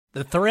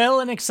The thrill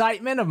and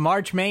excitement of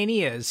March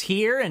Mania is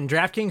here, and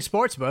DraftKings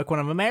Sportsbook, one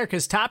of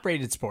America's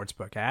top-rated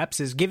sportsbook apps,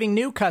 is giving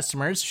new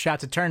customers a shot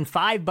to turn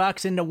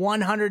 $5 into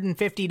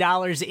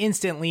 $150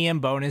 instantly in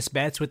bonus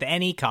bets with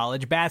any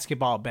college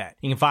basketball bet.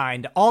 You can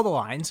find all the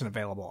lines and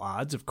available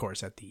odds, of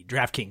course, at the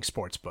DraftKings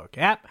Sportsbook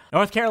app.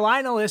 North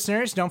Carolina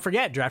listeners, don't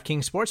forget,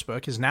 DraftKings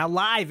Sportsbook is now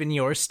live in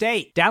your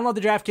state. Download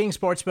the DraftKings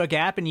Sportsbook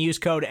app and use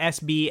code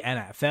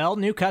SBNFL.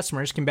 New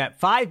customers can bet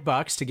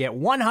 $5 to get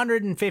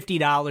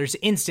 $150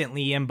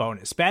 instantly in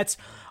bonus bets,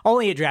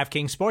 only at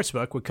DraftKings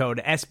Sportsbook with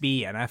code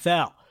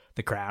SBNFL.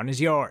 The crown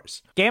is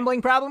yours.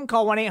 Gambling problem?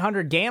 Call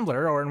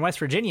 1-800-GAMBLER, or in West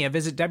Virginia,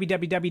 visit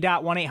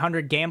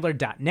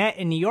www.1800gambler.net.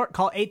 In New York,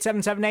 call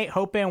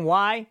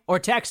 877-8-HOPE-NY or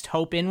text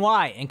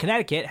HOPE-NY. In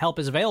Connecticut, help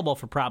is available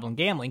for problem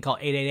gambling. Call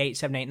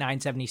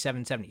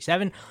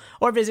 888-789-7777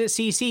 or visit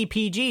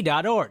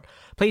ccpg.org.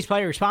 Please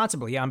play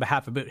responsibly on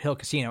behalf of Boot Hill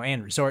Casino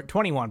and Resort.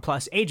 21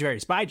 plus, age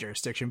varies by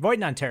jurisdiction. Void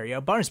in Ontario.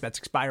 Bonus bets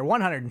expire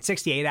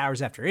 168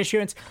 hours after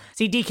issuance.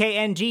 See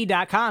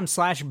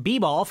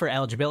dkng.com/bball for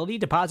eligibility,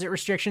 deposit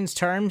restrictions,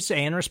 terms,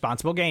 and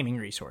responsible gaming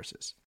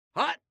resources.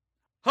 Hot,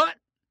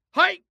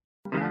 hike!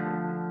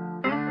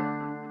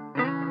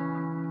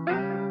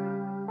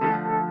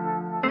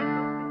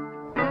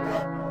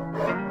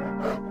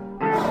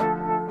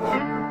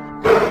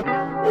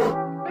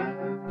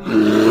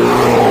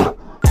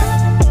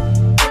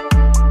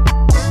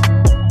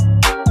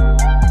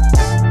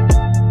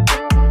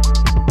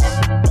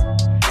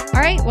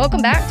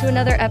 Welcome back to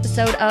another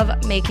episode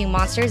of Making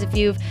Monsters. If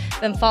you've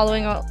been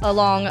following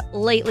along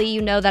lately,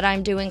 you know that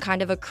I'm doing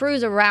kind of a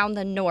cruise around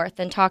the North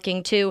and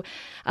talking to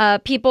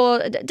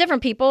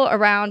different people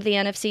around the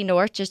NFC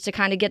North, just to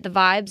kind of get the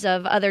vibes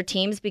of other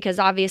teams, because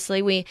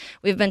obviously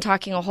we've been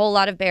talking a whole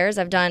lot of Bears.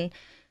 I've done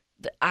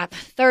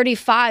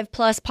 35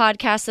 plus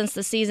podcasts since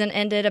the season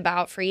ended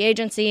about free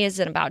agencies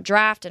and about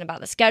draft and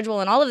about the schedule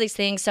and all of these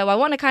things. So I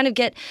want to kind of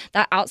get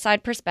that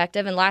outside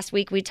perspective. And last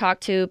week we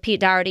talked to Pete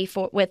Dougherty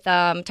with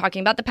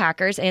talking about the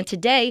Packers. And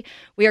today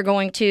we are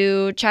going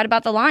to chat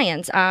about the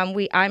Lions.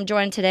 I'm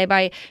joined today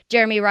by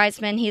Jeremy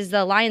Reisman. He's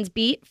the Lions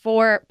beat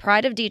for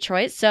Pride of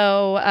Detroit.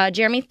 So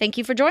Jeremy, thank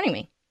you for joining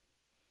me.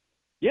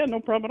 Yeah, no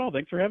problem at all.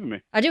 Thanks for having me.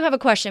 I do have a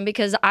question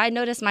because I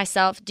noticed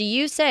myself. Do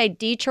you say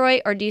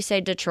Detroit or do you say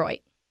Detroit?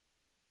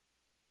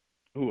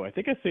 Ooh, I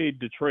think I say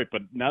Detroit,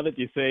 but now that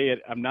you say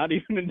it, I'm not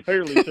even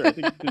entirely sure. I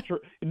think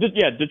Detroit.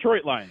 Yeah,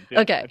 Detroit Lions.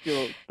 Yeah, okay. I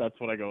feel that's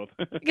what I go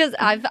with. Because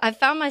I've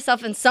found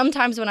myself, and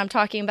sometimes when I'm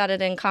talking about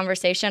it in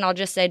conversation, I'll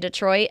just say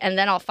Detroit, and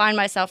then I'll find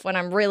myself when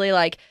I'm really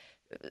like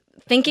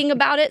thinking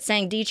about it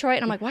saying Detroit,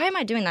 and I'm like, why am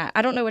I doing that?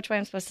 I don't know which way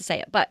I'm supposed to say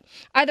it. But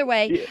either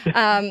way,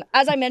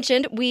 as I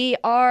mentioned, we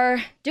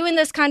are doing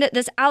this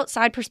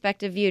outside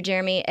perspective view,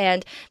 Jeremy,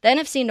 and the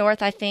NFC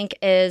North, I think,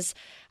 is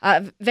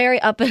very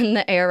up in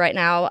the air right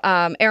now.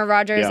 Aaron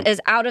Rodgers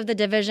is out of the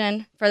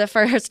division for the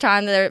first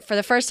time. For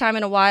the first time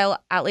in a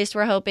while, at least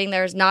we're hoping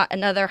there's not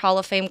another Hall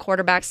of Fame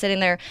quarterback sitting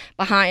there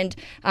behind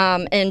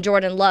in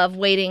Jordan Love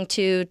waiting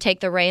to take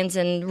the reins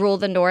and rule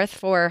the North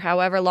for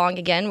however long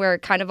again. We're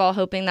kind of all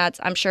hoping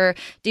I'm sure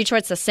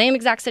Detroit's the same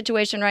exact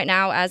situation right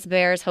now as the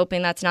Bears,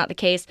 hoping that's not the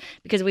case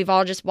because we've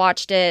all just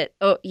watched it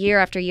year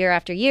after year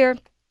after year.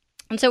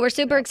 And so we're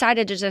super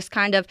excited to just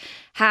kind of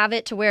have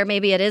it to where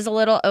maybe it is a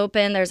little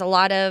open. There's a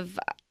lot of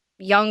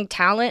young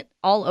talent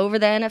all over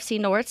the NFC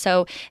North,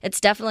 so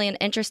it's definitely an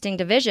interesting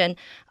division.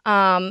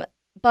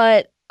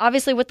 But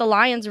obviously with the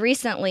Lions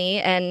recently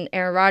and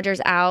Aaron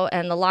Rodgers out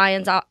and the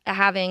Lions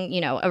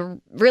having, a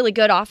really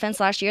good offense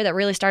last year that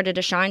really started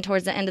to shine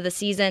towards the end of the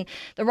season,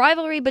 the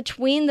rivalry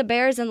between the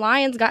Bears and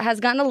Lions has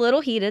gotten a little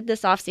heated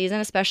this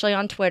offseason, especially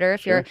on Twitter.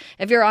 If you're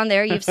on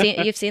there, you've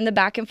seen the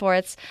back and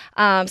forths.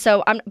 I'm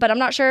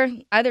not sure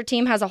either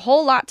team has a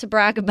whole lot to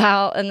brag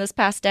about in this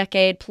past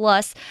decade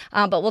plus,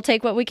 but we'll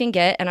take what we can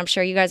get. And I'm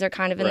sure you guys are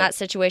kind of in that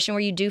situation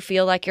where you do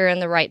feel like you're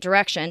in the right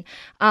direction.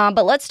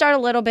 But let's start a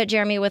little bit,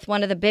 Jeremy, with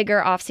one of the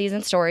bigger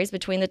off-season stories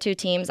between the two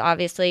teams,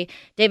 obviously,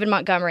 David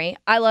Montgomery.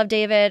 I love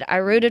David. I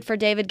rooted for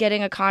David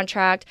getting a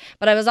contract,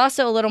 but I was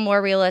also a little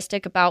more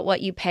realistic about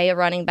what you pay a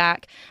running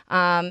back.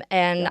 I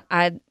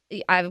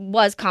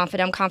was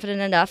confident. I'm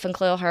confident enough in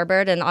Khalil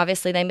Herbert, and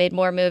obviously they made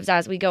more moves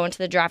as we go into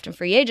the draft and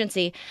free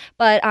agency.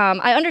 But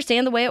I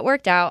understand the way it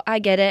worked out. I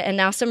get it. And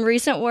now some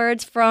recent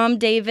words from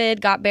David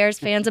got Bears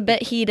fans a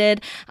bit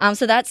heated.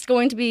 So that's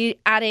going to be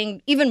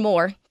adding even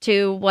more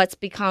to what's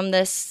become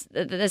this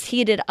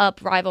heated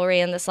up rivalry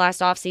in this last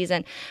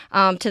offseason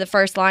to the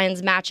first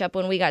Lions matchup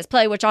when we guys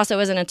play, which also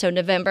isn't until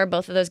November.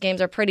 Both of those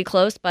games are pretty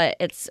close, but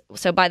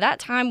so by that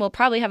time we'll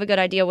probably have a good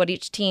idea what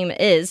each team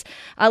is.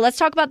 Let's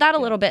talk about that a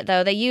little bit,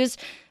 though. They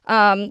used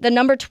the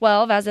number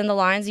 12, as in the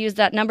Lions, used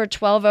that number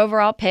 12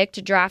 overall pick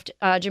to draft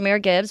Jahmyr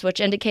Gibbs,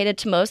 which indicated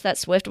to most that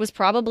Swift was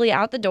probably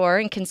out the door,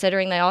 and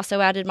considering they also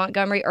added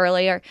Montgomery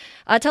earlier.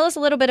 Tell us a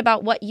little bit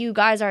about what you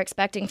guys are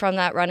expecting from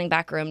that running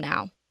back room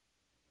now.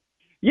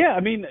 Yeah,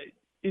 I mean,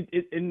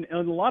 in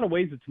a lot of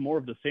ways, it's more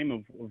of the same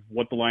of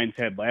what the Lions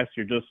had last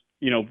year. Just,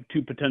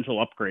 two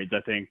potential upgrades,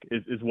 I think,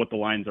 is what the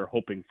Lions are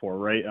hoping for,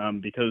 right?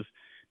 Because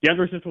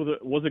DeAndre Swift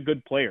was a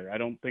good player. I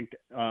don't think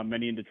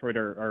many in Detroit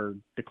are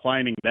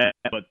declining that,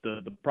 but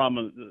the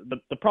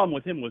problem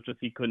with him was just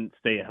he couldn't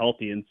stay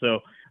healthy. And so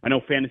I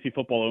know fantasy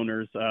football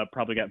owners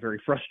probably got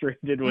very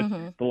frustrated with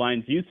the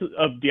Lions' use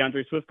of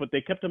DeAndre Swift, but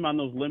they kept him on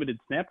those limited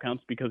snap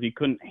counts because he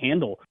couldn't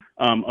handle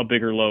a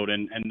bigger load,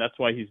 and that's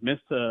why he's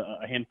missed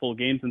a handful of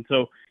games. And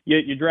so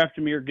you draft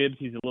Jahmyr Gibbs.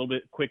 He's a little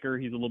bit quicker.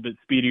 He's a little bit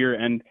speedier,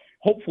 and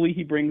hopefully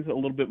he brings a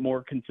little bit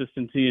more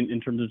consistency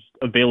in terms of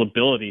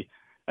availability.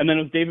 And then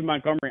with David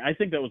Montgomery, I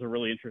think that was a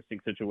really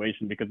interesting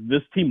situation because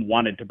this team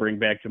wanted to bring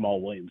back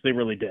Jamal Williams. They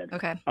really did.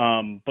 Okay.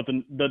 But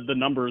the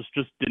numbers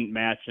just didn't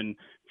match. And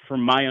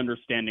from my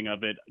understanding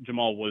of it,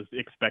 Jamal was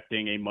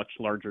expecting a much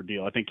larger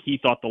deal. I think he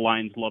thought the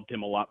Lions loved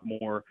him a lot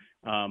more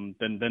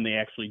than they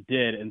actually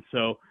did. And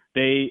so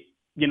they,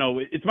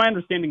 it's my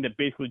understanding that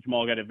basically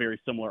Jamal got a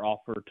very similar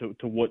offer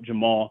to what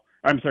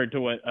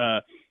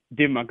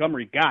David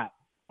Montgomery got.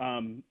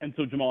 And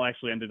so Jamal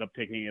actually ended up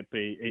taking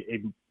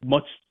a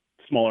much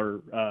smaller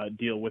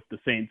deal with the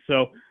Saints.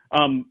 So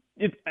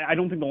I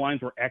don't think the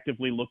Lions were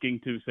actively looking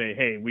to say,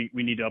 hey, we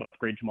need to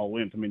upgrade Jamal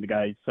Williams. I mean, the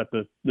guy set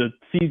the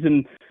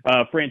season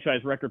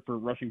franchise record for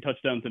rushing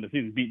touchdowns in a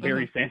season, beat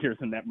Barry Sanders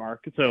in that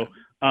mark. So,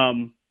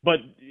 but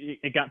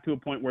it got to a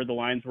point where the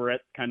Lions were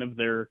at kind of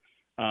their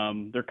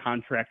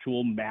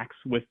contractual max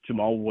with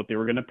Jamal, what they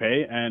were going to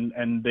pay,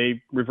 and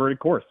they reverted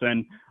course.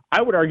 And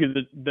I would argue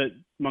that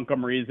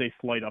Montgomery is a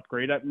slight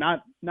upgrade,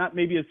 not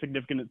maybe as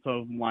significant as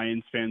some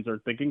Lions fans are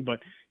thinking, but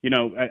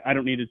I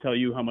don't need to tell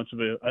you how much of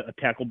a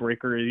tackle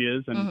breaker he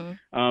is, and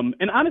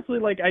honestly,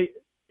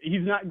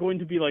 he's not going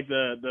to be like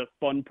the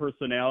fun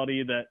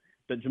personality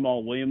that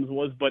Jamal Williams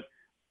was, but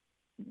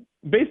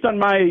based on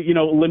my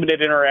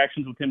limited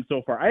interactions with him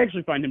so far, I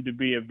actually find him to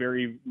be a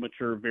very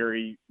mature,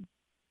 very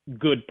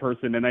good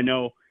person, and I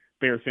know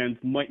Bears fans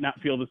might not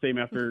feel the same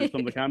after some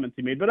of the comments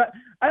he made, but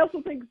I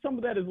also think some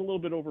of that is a little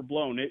bit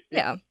overblown.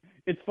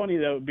 It's funny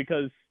though,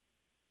 because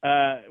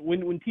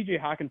when TJ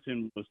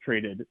Hawkinson was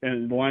traded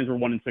and the Lions were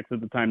 1-6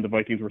 at the time, the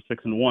Vikings were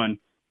 6-1,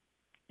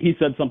 he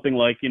said something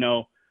like,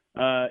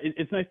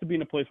 it's nice to be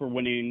in a place where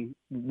winning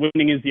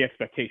is the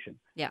expectation.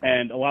 Yeah.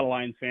 And a lot of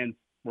Lions fans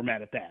were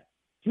mad at that.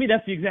 To me,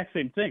 that's the exact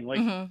same thing.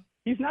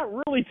 He's not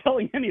really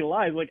telling any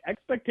lies.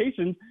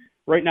 Expectations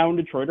right now in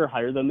Detroit are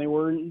higher than they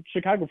were in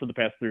Chicago for the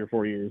past 3 or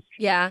 4 years.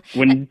 Yeah.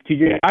 When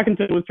TJ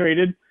Hawkinson was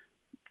traded,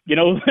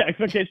 the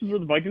expectations were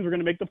the Vikings were going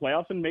to make the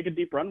playoffs and make a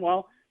deep run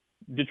while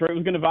Detroit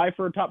was going to vie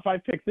for a top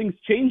 5 pick. Things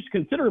changed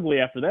considerably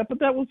after that, but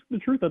that was the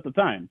truth at the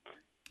time.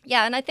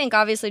 Yeah, and I think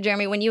obviously,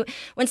 Jeremy,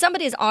 when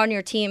somebody's on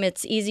your team,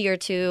 it's easier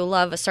to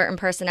love a certain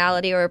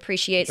personality or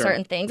appreciate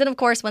certain things. And of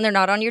course, when they're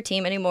not on your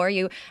team anymore,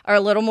 you are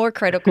a little more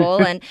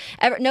critical. And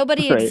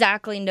nobody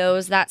exactly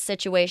knows that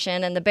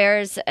situation. And the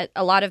Bears,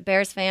 a lot of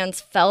Bears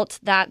fans felt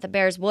that the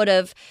Bears would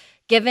have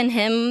given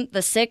him the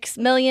 $6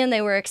 million.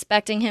 They were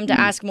expecting him to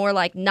ask more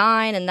like $9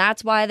 million, and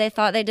that's why they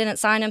thought they didn't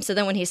sign him. So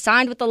then when he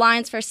signed with the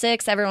Lions for $6 million,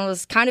 everyone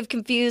was kind of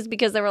confused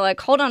because they were like,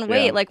 hold on,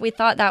 wait, we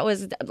thought that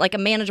was like a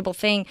manageable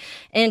thing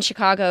in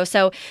Chicago.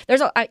 So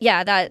there's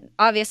that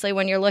obviously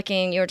when you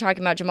were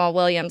talking about Jamal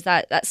Williams,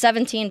 that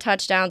 17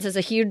 touchdowns is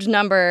a huge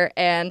number,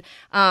 and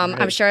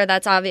I'm sure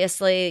that's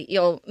obviously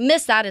you'll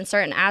miss that in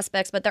certain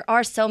aspects, but there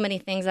are so many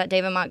things that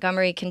David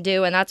Montgomery can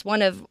do, and that's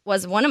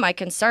was one of my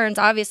concerns.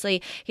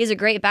 Obviously, he's a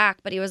great back,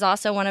 but he was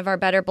also one of our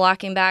better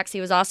blocking backs.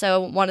 He was also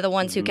one of the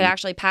ones who could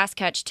actually pass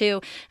catch too.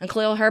 And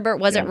Khalil Herbert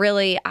wasn't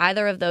really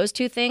either of those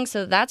two things.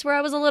 So that's where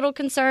I was a little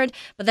concerned.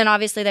 But then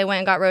obviously they went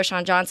and got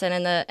Roschon Johnson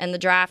in the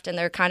draft, and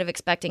they're kind of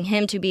expecting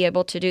him to be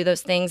able to do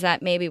those things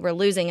that maybe we're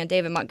losing in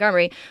David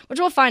Montgomery, which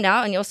we'll find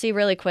out and you'll see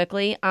really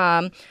quickly.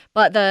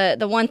 But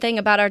the one thing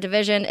about our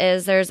division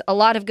is there's a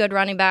lot of good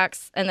running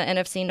backs in the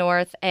NFC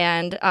North,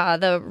 and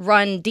the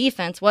run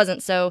defense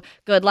wasn't so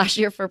good last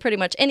year for pretty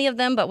much any of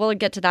them, but we'll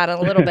get to that in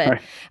a little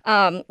bit.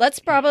 Let's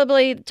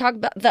probably talk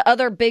about the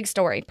other big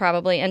story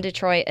probably in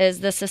Detroit is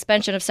the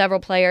suspension of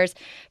several players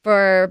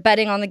for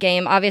betting on the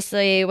game.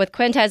 Obviously, with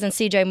Quintez and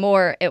CJ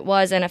Moore, it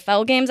was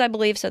NFL games, I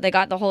believe, so they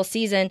got the whole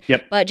season.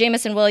 Yep. But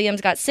Jamison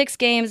Williams got 6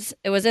 games.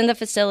 It was in the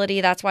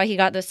facility. That's why he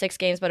got those 6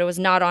 games, but it was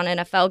not on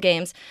NFL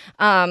games.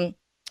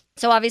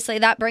 So obviously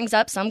that brings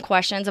up some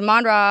questions.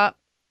 Amon-Ra,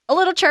 a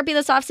little chirpy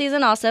this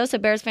offseason also, so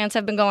Bears fans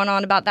have been going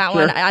on about that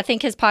one. I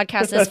think his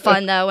podcast is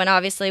fun, though, and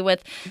obviously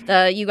with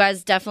you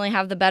guys definitely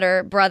have the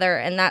better brother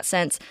in that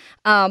sense.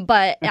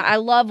 But I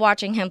love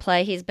watching him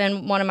play. He's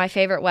been one of my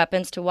favorite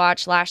weapons to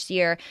watch last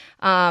year.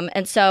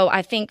 And so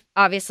I think,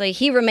 obviously,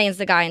 he remains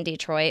the guy in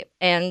Detroit.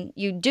 And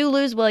you do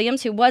lose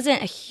Williams, who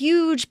wasn't a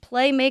huge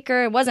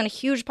playmaker. It wasn't a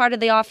huge part of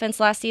the offense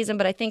last season,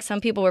 but I think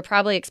some people were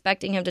probably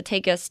expecting him to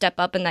take a step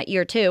up in that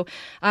year, too.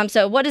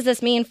 So what does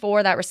this mean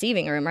for that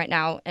receiving room right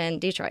now in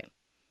Detroit?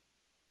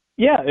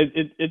 Yeah,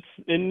 it's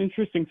an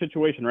interesting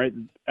situation, right?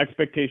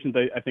 Expectations,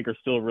 I think, are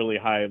still really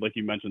high. Like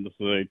you mentioned, this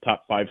was a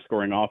top 5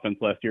 scoring offense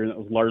last year, and it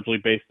was largely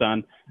based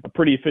on a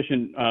pretty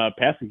efficient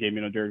passing game.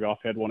 Jared Goff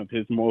had one of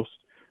his most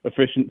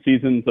efficient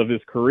seasons of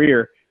his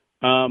career.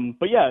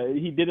 But yeah,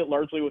 he did it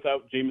largely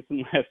without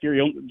Jameson last year.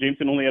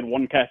 Jameson only had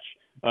 1 catch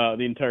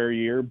the entire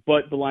year.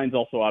 But the Lions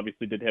also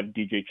obviously did have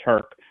DJ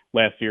Chark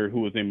last year,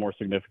 who was a more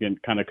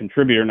significant kind of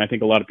contributor. And I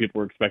think a lot of people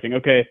were expecting,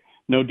 okay,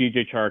 no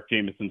DJ Chark,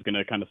 Jameson's going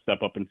to kind of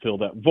step up and fill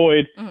that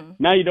void. Mm-hmm.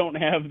 Now you don't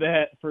have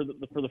that for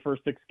the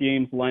first 6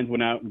 games. The Lions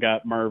went out and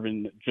got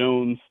Marvin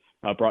Jones,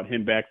 brought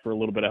him back for a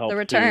little bit of help. The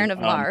return too. of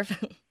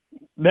Marv.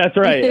 That's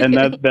right, and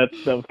that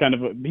was kind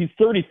of he's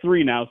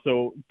 33 now,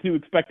 so to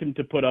expect him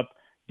to put up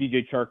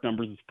DJ Chark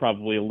numbers is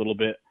probably a little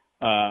bit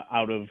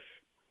out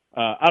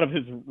of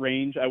his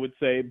range, I would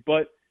say.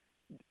 But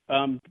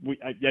I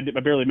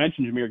barely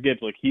mentioned Jahmyr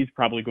Gibbs. Like, he's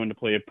probably going to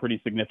play a pretty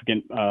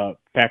significant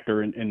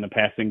factor in the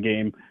passing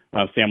game.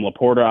 Sam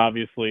Laporta,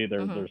 obviously,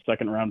 their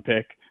second round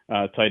pick,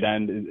 tight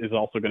end, is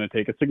also going to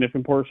take a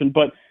significant portion.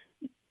 But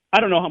I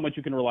don't know how much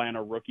you can rely on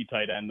a rookie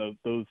tight end.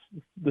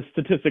 The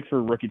statistics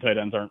for rookie tight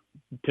ends aren't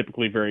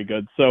typically very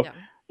good. So,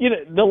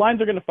 the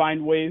Lions are going to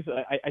find ways.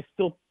 I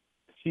still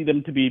see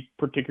them to be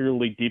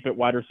particularly deep at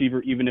wide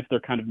receiver, even if they're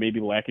kind of maybe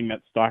lacking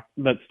that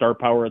star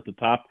power at the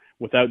top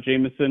without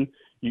Jameson.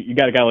 You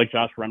got a guy like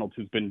Josh Reynolds,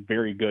 who's been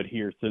very good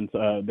here since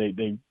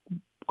they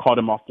caught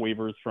him off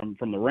waivers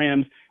from the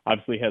Rams.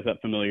 Obviously has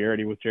that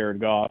familiarity with Jared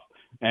Goff.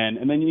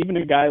 And then even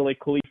a guy like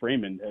Khalif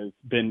Raymond has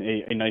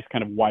been a nice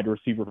kind of wide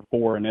receiver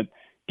 4. And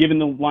given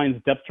the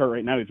Lions depth chart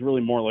right now, he's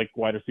really more like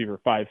wide receiver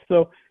 5.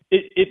 So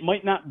it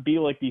might not be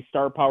like the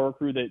star power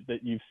crew that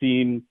you've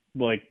seen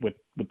like with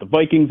the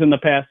Vikings in the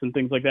past and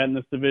things like that in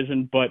this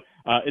division, but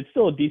it's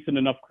still a decent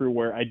enough crew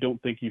where I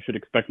don't think you should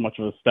expect much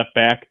of a step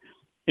back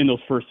in those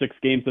first 6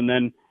 games. And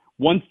then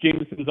once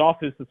Jameson's off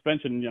his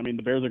suspension, I mean,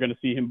 the Bears are going to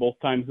see him both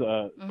times,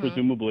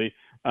 presumably.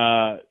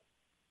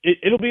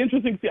 It'll be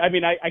interesting to see. I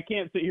mean, I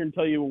can't sit here and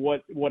tell you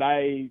what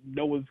I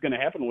know is going to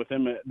happen with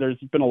him. There's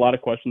been a lot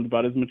of questions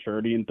about his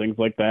maturity and things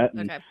like that.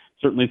 And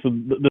certainly so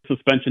the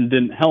suspension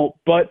didn't help,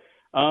 but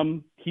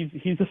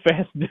he's a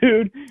fast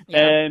dude,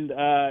 and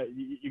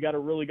you got a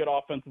really good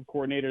offensive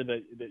coordinator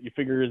that you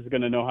figure is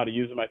going to know how to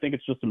use him. I think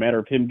it's just a matter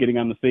of him getting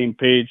on the same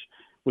page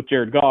with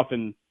Jared Goff.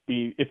 And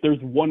if there's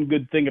one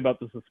good thing about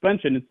the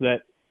suspension, it's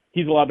that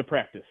he's allowed to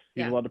practice.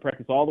 He's allowed to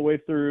practice all the way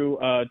through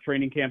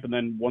training camp, and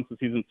then once the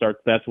season starts,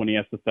 that's when he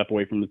has to step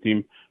away from the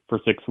team for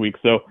 6 weeks.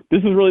 So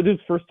this is really his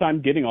first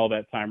time getting all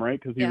that time, right?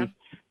 Because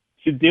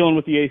he's dealing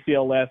with the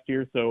ACL last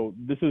year, so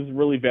this is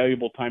really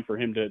valuable time for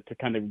him to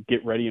kind of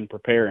get ready and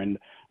prepare, and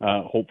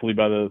hopefully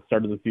by the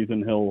start of the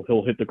season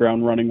he'll hit the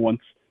ground running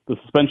once the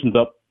suspension's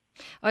up.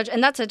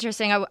 And that's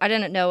interesting. I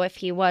didn't know if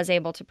he was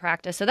able to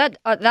practice. So that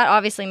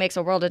obviously makes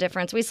a world of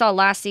difference. We saw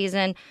last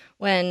season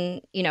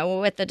when,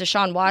 with the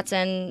Deshaun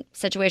Watson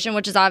situation,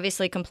 which is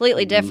obviously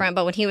completely different,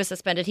 but when he was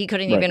suspended, he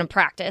couldn't even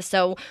practice.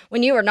 So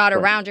when you are not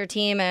around your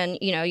team and,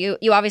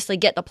 you obviously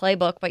get the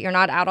playbook, but you're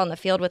not out on the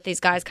field with these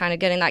guys kind of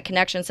getting that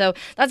connection. So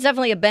that's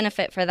definitely a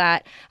benefit for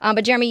that.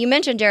 But Jeremy, you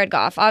mentioned Jared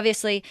Goff.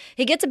 Obviously,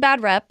 he gets a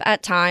bad rep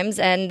at times,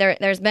 and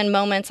there's been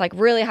moments, like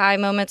really high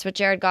moments with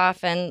Jared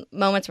Goff and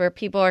moments where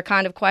people are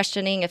kind of questioning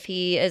if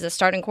he is a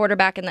starting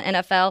quarterback in the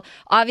NFL.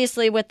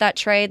 Obviously, with that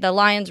trade, the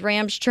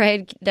Lions-Rams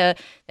trade,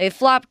 they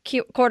flop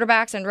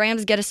quarterbacks and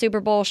Rams get a Super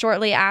Bowl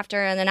shortly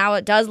after. And then now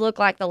it does look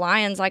like the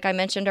Lions, like I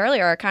mentioned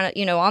earlier, are kind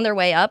of, on their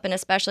way up, and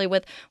especially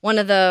with one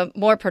of the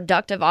more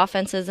productive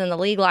offenses in the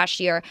league last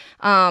year.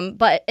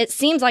 But it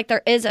seems like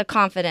there is a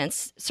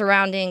confidence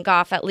surrounding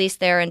Goff, at least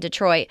there in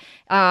Detroit.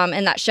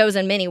 And that shows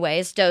in many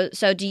ways. So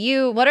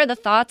what are the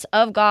thoughts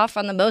of Goff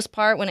on the most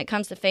part when it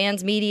comes to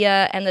fans,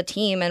 media, and the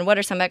team? And what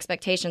are some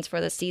expectations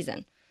for this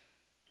season?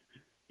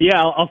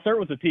 Yeah, I'll start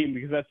with the team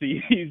because that's the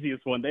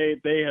easiest one.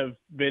 They have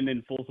been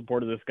in full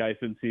support of this guy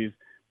since he's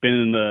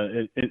been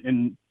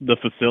in the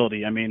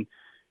facility. I mean,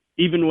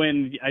 even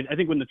when I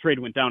think when the trade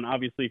went down,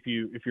 obviously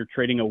if you're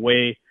trading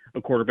away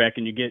a quarterback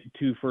and you get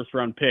 2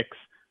 first-round picks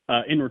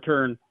in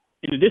return,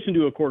 in addition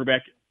to a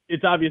quarterback,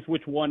 it's obvious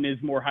which one is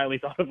more highly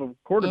thought of a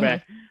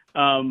quarterback.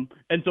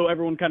 And so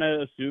everyone kind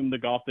of assumed the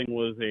Goff thing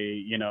was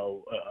a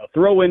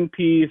throw-in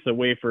piece, a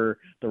way for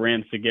the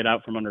Rams to get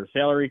out from under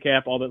salary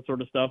cap, all that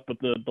sort of stuff. But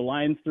the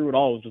Lions through it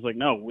all was just like,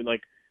 no,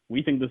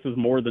 we think this is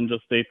more than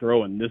just a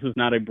throw-in. This is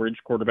not a bridge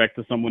quarterback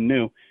to someone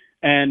new.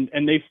 And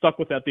they've stuck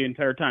with that the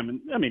entire time. And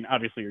I mean,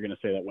 obviously you're going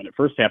to say that when it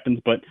first happens,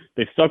 but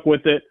they've stuck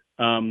with it.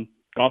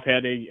 Goff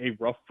had a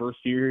rough first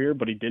year here,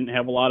 but he didn't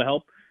have a lot of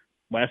help.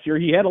 Last year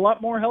he had a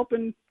lot more help,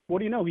 and what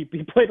do you know? He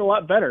played a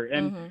lot better.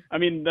 And I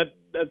mean,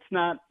 that's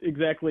not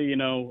exactly,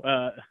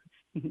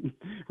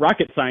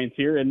 rocket science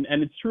here. And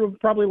it's true of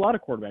probably a lot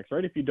of quarterbacks,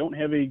 right? If you don't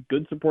have a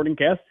good supporting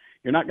cast,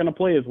 you're not going to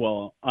play as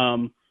well.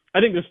 I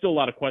think there's still a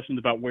lot of questions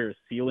about where his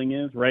ceiling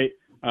is, right?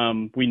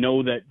 We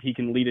know that he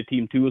can lead a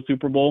team to a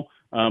Super Bowl.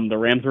 The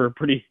Rams are a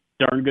pretty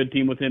darn good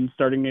team with him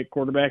starting at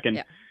quarterback.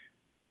 And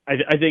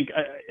I think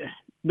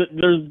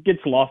there gets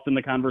lost in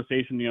the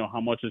conversation,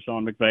 how much is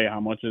Sean McVay, how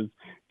much is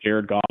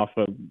Jared Goff.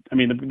 I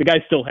mean, the guy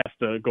still has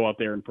to go out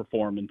there and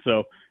perform. And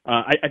so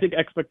I think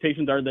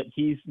expectations are that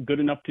he's good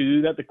enough to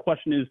do that. The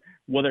question is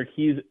whether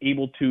he's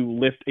able to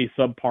lift a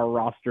subpar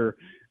roster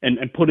and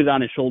put it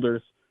on his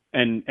shoulders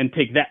and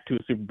take that to a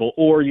Super Bowl.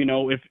 Or,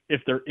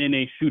 if they're in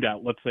a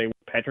shootout, let's say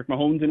Patrick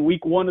Mahomes in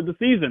week 1 of the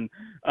season,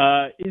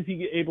 is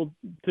he able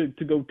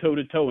to go toe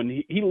to toe? And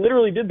he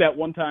literally did that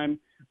one time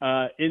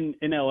in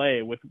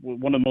LA with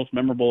one of the most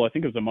memorable, I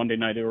think it was a Monday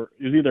night, or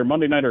it was either a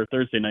Monday night or a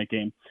Thursday night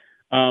game.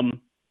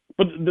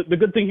 But the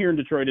good thing here in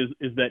Detroit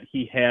is that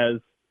he has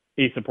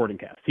a supporting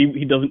cast.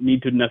 He doesn't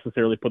need to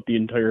necessarily put the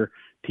entire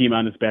team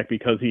on his back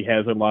because he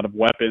has a lot of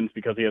weapons,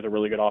 because he has a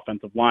really good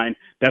offensive line.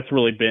 That's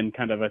really been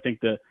kind of, I think,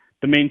 the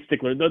main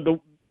stickler.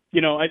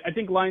 I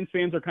think Lions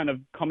fans are kind of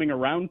coming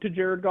around to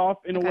Jared Goff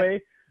in a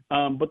way.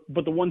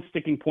 But the one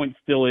sticking point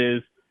still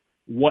is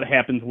what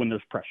happens when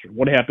there's pressure?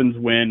 What happens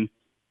when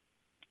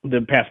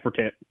the pass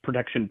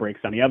protection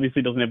breaks down? He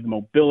obviously doesn't have the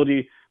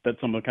mobility that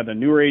some of the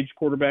newer age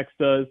quarterbacks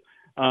does.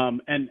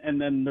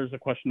 And then there's a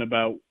question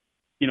about,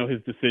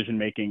 his decision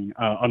making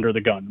under the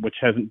gun, which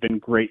hasn't been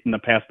great in the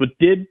past, but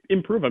did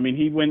improve. I mean,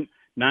 he went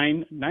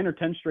 9 or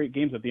 10 straight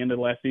games at the end of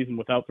the last season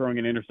without throwing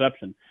an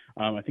interception.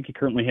 I think he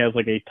currently has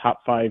like a top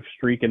 5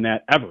 streak in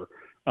that ever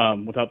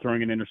without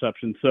throwing an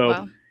interception. So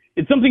wow.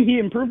 It's something he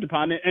improved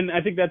upon. And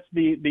I think that's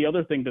the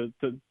other thing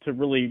to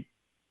really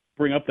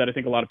bring up that I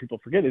think a lot of people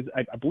forget is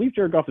I believe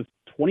Jared Goff is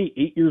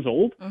 28 years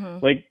old.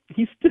 Mm-hmm. Like,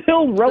 he's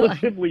still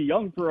relatively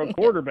young for a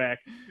quarterback.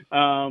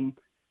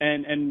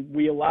 And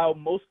we allow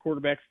most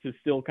quarterbacks to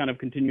still kind of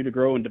continue to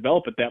grow and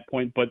develop at that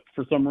point. But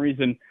for some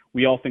reason,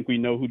 we all think we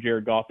know who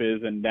Jared Goff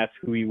is, and that's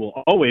who he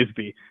will always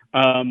be.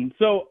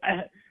 So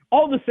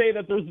all to say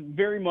that there's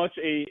very much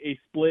a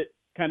split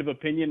kind of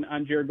opinion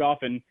on Jared Goff,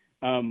 and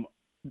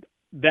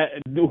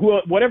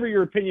whatever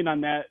your opinion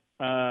on that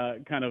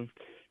kind of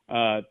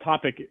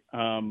topic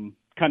kind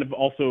of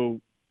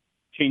also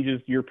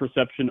changes your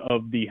perception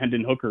of the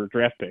Hendon Hooker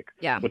draft pick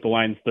with the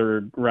Lions'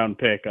 3rd round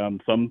pick.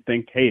 Some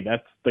think, hey,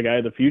 that's the guy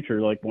of the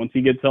future. Like, once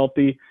he gets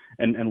healthy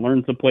and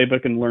learns the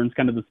playbook and learns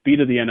kind of the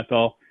speed of the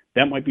NFL,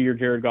 that might be your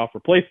Jared Goff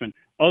replacement.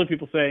 Other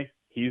people say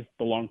he's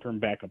the long-term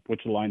backup,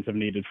 which the Lions have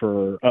needed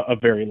for a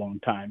very long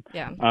time.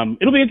 Yeah.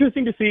 It'll be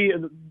interesting to see.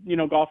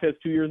 Goff has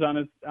 2 years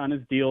on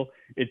his deal.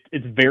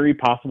 It's very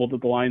possible that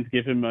the Lions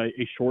give him a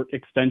short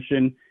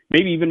extension,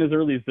 maybe even as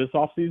early as this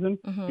offseason,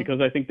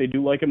 because I think they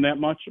do like him that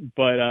much.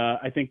 But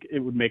I think it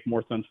would make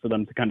more sense for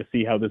them to kind of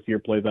see how this year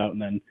plays out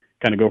and then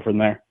kind of go from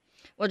there.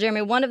 Well,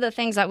 Jeremy, one of the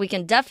things that we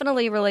can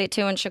definitely relate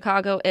to in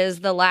Chicago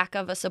is the lack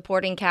of a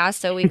supporting cast.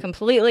 So we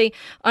completely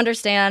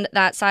understand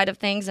that side of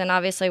things. And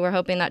obviously, we're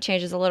hoping that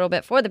changes a little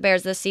bit for the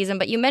Bears this season.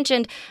 But you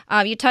mentioned,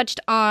 you touched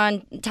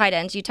on tight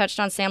ends. You touched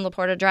on Sam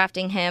Laporta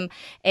drafting him.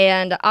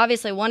 And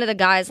obviously, one of the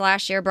guys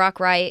last year,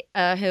 Brock Wright,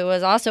 who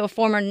was also a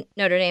former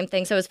Notre Dame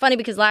thing. So it's funny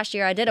because last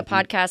year I did a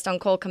podcast on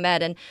Cole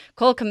Kmet. And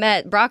Cole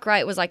Kmet, Brock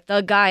Wright was like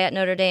the guy at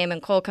Notre Dame.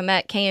 And Cole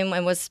Kmet came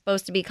and was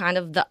supposed to be kind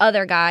of the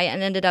other guy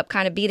and ended up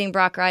kind of beating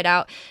Brock Wright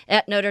out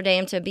at Notre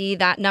Dame to be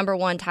that number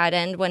 1 tight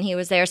end when he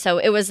was there. So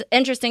it was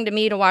interesting to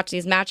me to watch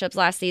these matchups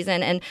last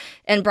season.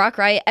 And Brock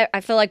Wright,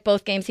 I feel like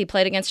both games he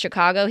played against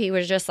Chicago, he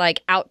was just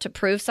like out to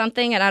prove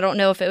something. And I don't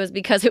know if it was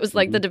because it was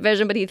like the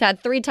division, but he's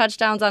had 3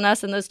 touchdowns on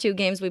us in those 2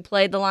 games we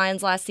played the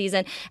Lions last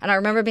season. And I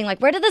remember being like,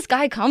 where did this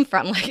guy come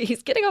from? Like,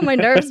 he's getting on my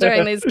nerves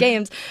during these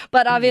games.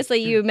 But obviously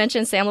you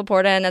mentioned Sam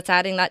Laporta, and it's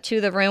adding that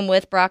to the room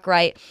with Brock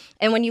Wright.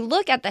 And when you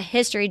look at the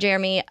history,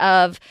 Jeremy,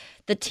 of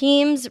the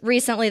teams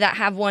recently that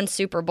have won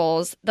Super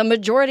Bowls, the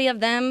majority of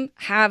them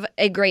have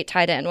a great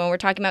tight end. When we're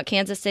talking about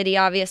Kansas City,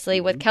 obviously,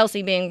 with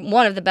Kelsey being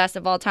one of the best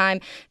of all time.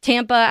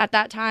 Tampa at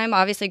that time,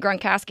 obviously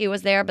Gronkowski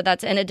was there, but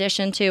that's in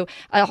addition to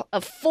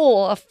a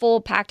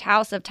full packed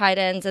house of tight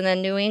ends. And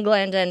then New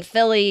England and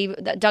Philly,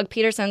 Doug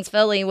Peterson's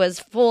Philly was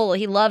full.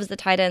 He loves the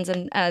tight ends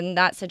and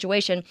that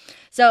situation.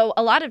 So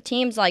a lot of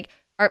teams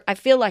I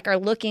feel like are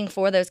looking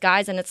for those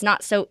guys, and it's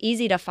not so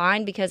easy to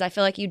find because I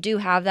feel like you do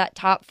have that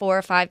top 4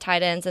 or 5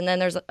 tight ends, and then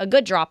there's a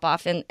good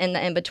drop-off in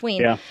the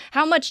in-between. Yeah.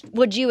 How much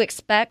would you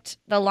expect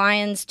the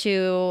Lions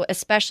to,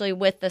 especially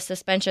with the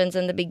suspensions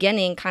in the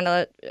beginning, kind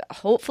of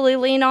hopefully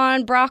lean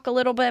on Brock a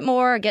little bit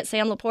more or get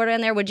Sam Laporta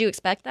in there? Would you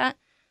expect that?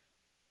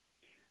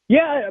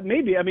 Yeah,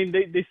 maybe. I mean,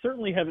 they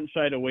certainly haven't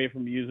shied away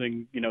from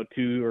using,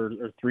 2 or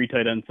 3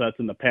 tight end sets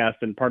in the past.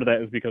 And part of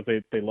that is because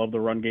they love the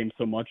run game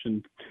so much.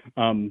 And,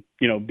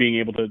 being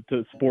able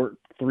to sport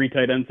 3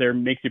 tight ends there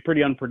makes you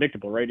pretty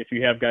unpredictable, right? If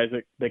you have guys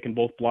that can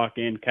both block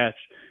and catch,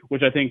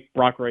 which I think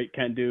Brock Wright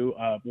can do.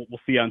 We'll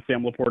see on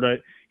Sam Laporta.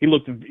 He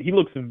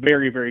looks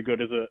very, very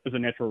good as a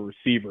natural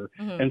receiver.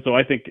 Mm-hmm. And so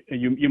I think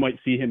you might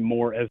see him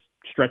more as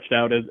stretched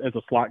out as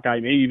a slot guy,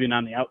 maybe even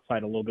on the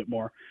outside a little bit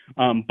more.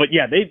 But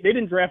yeah, they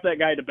didn't draft that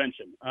guy to bench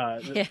him.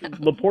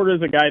 Laporta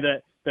is a guy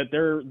that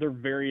they're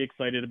very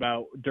excited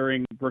about.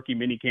 During rookie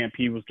minicamp,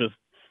 he was just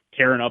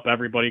tearing up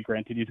everybody.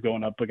 Granted, he's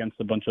going up against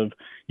a bunch of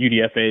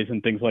UDFAs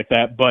and things like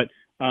that. But,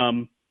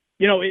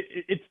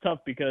 it's tough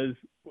because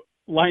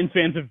Lions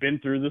fans have been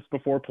through this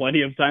before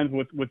plenty of times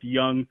with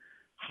young,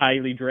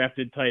 highly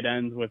drafted tight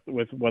ends, with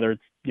whether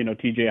it's,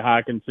 TJ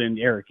Hawkinson,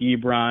 Eric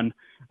Ebron.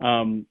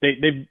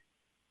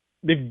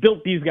 They've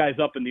built these guys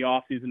up in the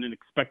offseason and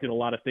expected a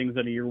lot of things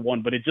out of year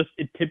one, but it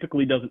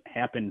typically doesn't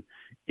happen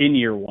in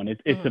year one.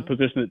 It's a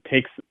position that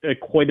takes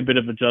quite a bit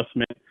of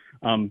adjustment.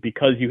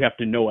 because you have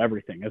to know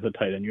everything as a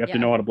tight end. You have to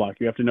know how to block.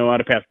 You have to know how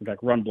to pass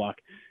protect, run block,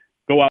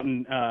 go out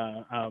and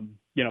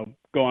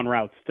go on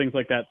routes, things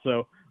like that.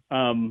 So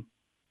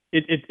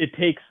it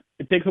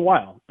takes a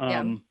while.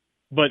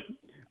 But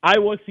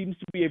Iowa seems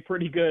to be a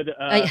pretty good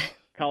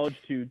college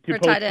to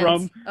post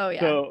from. Oh yeah.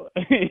 So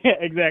yeah,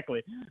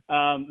 exactly.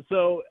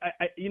 So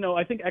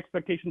I think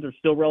expectations are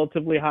still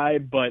relatively high,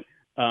 but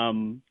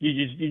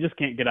you just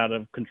can't get out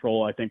of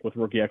control, I think, with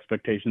rookie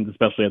expectations,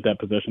 especially at that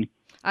position.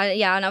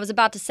 And I was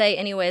about to say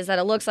anyways that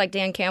it looks like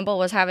Dan Campbell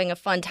was having a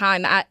fun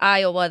time at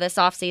Iowa this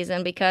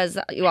offseason because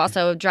you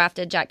also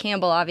drafted Jack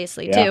Campbell,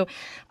 obviously, too.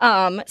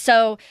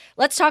 So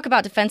let's talk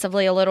about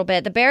defensively a little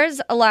bit. The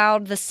Bears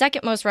allowed the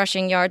second most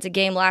rushing yards a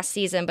game last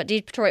season, but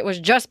Detroit was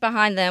just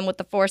behind them with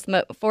the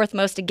fourth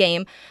most a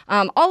game.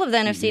 All of the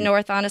NFC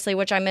North, honestly,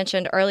 which I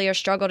mentioned earlier,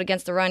 struggled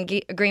against the run.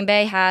 Green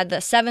Bay had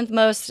the seventh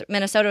most.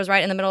 Minnesota was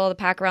right in the middle of the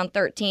pack, around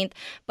 13th.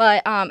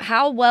 But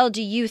how well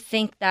do you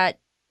think that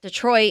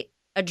Detroit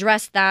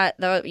addressed that,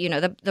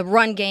 the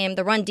run game,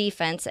 the run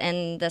defense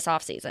in this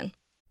offseason?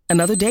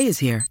 Another day is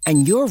here,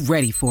 and you're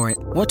ready for it.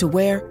 What to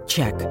wear?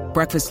 Check.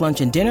 Breakfast, lunch,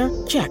 and dinner?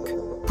 Check.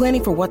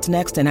 Planning for what's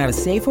next and how to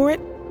save for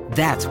it?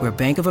 That's where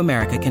Bank of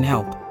America can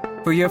help.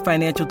 For your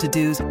financial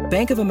to-dos,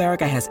 Bank of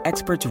America has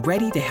experts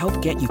ready to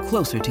help get you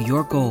closer to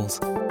your goals.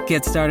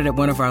 Get started at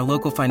one of our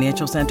local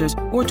financial centers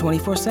or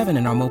 24/7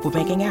 in our mobile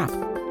banking app.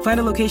 Find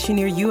a location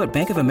near you at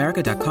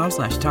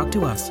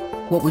bankofamerica.com/talktous.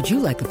 What would you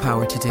like the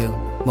power to do?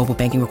 Mobile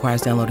banking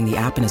requires downloading the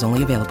app and is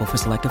only available for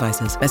select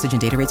devices. Message and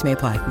data rates may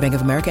apply. Bank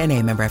of America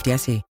N.A., member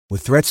FDIC.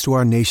 With threats to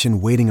our nation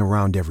waiting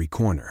around every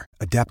corner,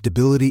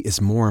 adaptability is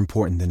more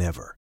important than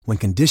ever. When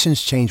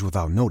conditions change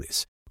without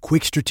notice,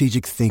 quick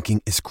strategic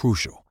thinking is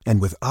crucial. And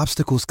with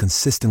obstacles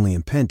consistently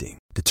impending,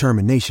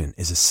 determination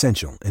is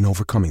essential in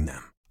overcoming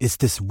them. It's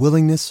this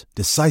willingness,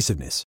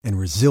 decisiveness, and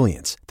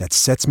resilience that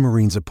sets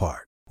Marines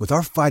apart. With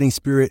our fighting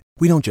spirit,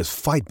 we don't just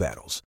fight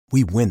battles,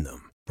 we win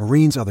them.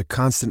 Marines are the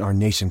constant our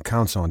nation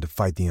counts on to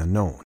fight the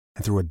unknown.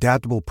 And through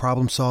adaptable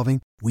problem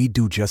solving, we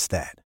do just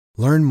that.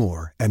 Learn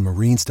more at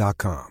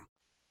Marines.com.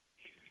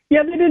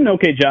 Yeah, they did an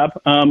okay job.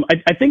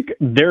 I think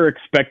they're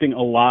expecting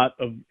a lot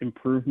of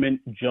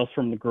improvement just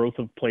from the growth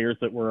of players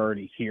that were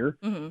already here.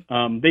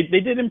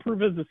 They did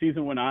improve as the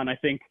season went on. I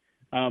think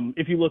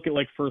if you look at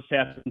like first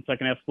half and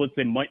second half splits,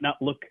 they might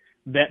not look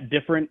that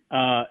different.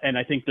 And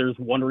I think there's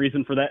one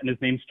reason for that, and his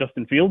name's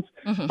Justin Fields.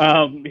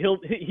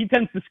 He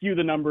tends to skew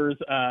the numbers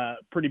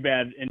pretty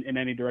bad in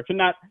any direction.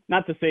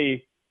 Not to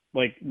say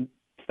like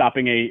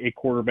stopping a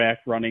quarterback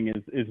running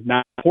is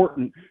not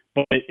important,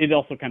 but it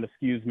also kind of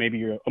skews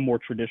maybe a more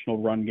traditional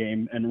run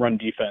game and run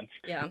defense.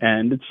 Yeah.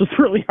 And it's just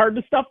really hard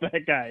to stop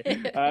that guy.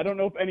 I don't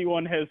know if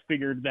anyone has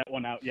figured that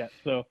one out yet.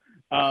 So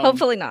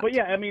hopefully not. But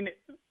yeah, I mean,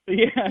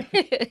 yeah,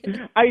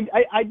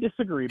 I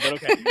disagree,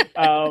 but okay.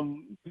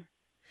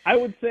 I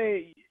would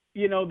say,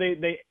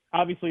 they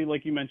obviously,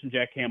 like you mentioned,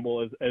 Jack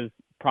Campbell as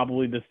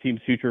probably this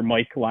team's future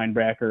Mike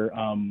linebacker.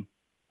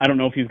 I don't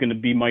know if he's going to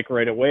be Mike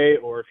right away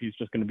or if he's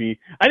just going to be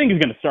 – I think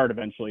he's going to start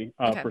eventually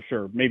for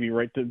sure, maybe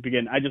right to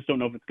begin. I just don't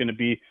know if it's going to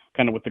be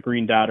kind of with the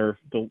green dot or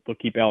they'll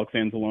keep Alex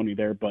Anzalone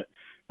there. But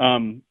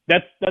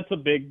that's a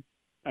big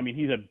 – I mean,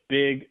 he's a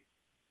big,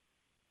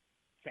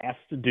 fast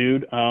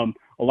dude. A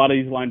lot of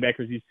these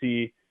linebackers you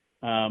see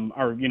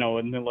are,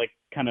 and then like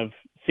kind of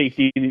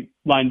safety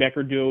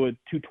linebacker duo at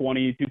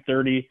 220,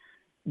 230.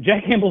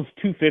 Jack Campbell's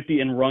 250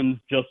 and runs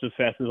just as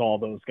fast as all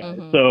those guys.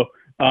 So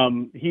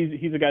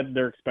he's a guy that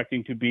they're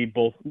expecting to be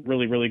both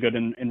really, really good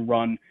in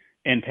run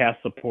and pass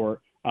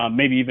support,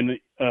 maybe even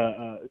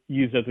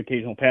used as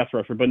occasional pass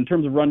rusher. But in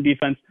terms of run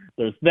defense,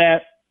 there's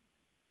that.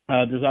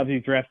 There's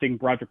obviously drafting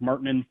Broderick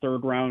Martin in the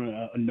third round,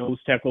 a nose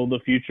tackle of the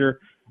future.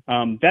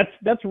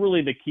 That's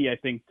really the key, I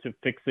think, to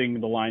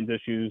fixing the line's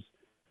issues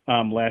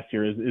last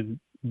year is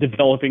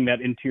developing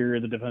that interior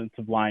of the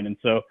defensive line. And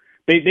so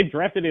they've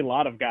drafted a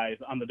lot of guys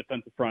on the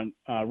defensive front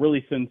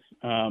really since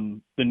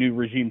the new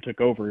regime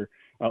took over.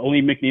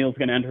 Lee McNeil's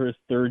going to enter his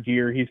third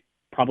year. He's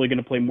probably going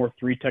to play more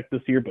 3-tech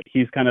this year, but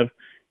he's kind of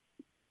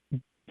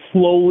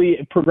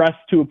slowly progressed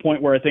to a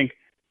point where I think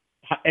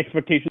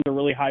expectations are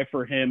really high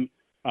for him.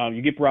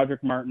 You get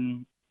Broderick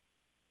Martin.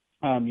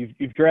 I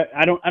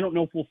don't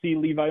know if we'll see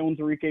Levi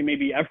Onwuzurike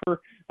maybe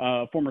ever,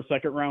 former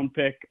second-round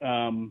pick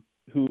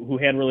who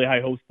had really high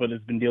hopes but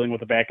has been dealing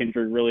with a back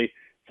injury really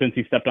since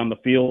he stepped on the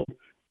field.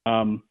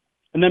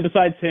 And then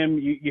besides him,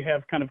 you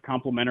have kind of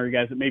complementary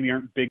guys that maybe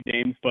aren't big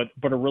names, but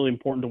are really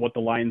important to what the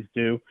Lions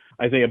do.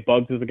 Isaiah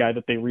Buggs is a guy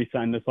that they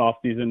re-signed this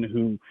offseason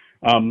who,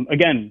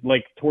 again,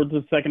 like towards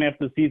the second half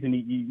of the season,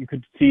 you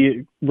could see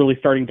it really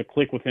starting to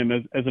click with him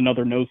as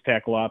another nose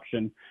tackle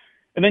option.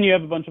 And then you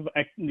have a bunch of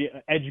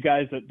edge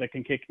guys that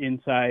can kick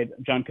inside.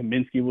 John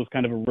Kaminsky was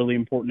kind of a really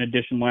important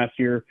addition last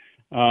year,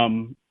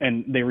 and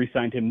they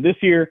re-signed him this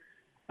year.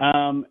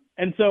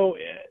 And so,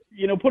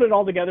 put it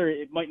all together,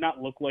 it might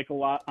not look like a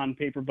lot on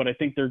paper, but I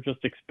think they're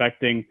just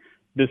expecting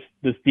this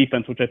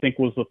defense, which I think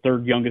was the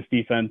third youngest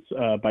defense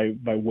by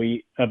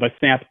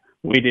snap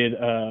weighted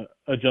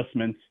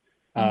adjustments,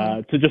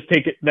 to just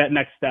take that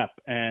next step.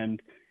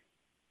 And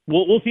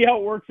we'll see how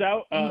it works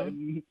out. I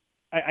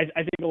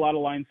think a lot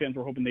of Lions fans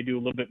were hoping they do a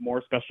little bit more,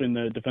 especially in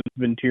the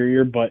defensive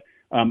interior, but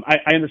I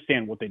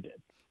understand what they did.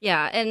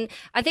 Yeah, and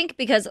I think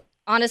because,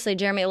 honestly,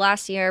 Jeremy,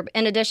 last year,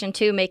 in addition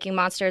to Making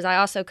Monsters, I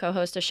also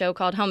co-host a show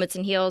called Helmets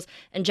and Heels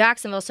in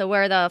Jacksonville, so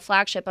we're the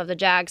flagship of the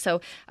Jags.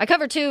 So I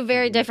cover two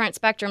very different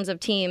spectrums of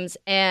teams,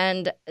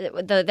 and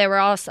they were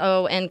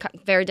also in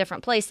very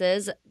different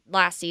places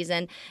last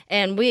season.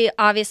 And we,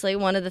 obviously,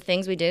 one of the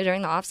things we do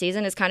during the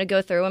offseason is kind of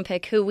go through and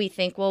pick who we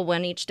think will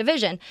win each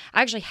division.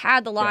 I actually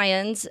had the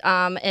Lions,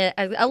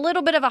 a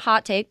little bit of a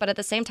hot take, but at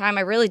the same time,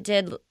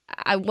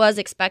 I was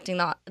expecting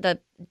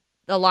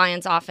the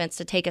Lions offense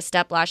to take a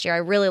step last year. I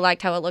really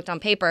liked how it looked on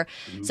paper.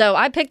 So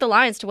I picked the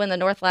Lions to win the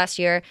North last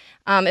year.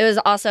 It was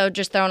also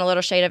just throwing a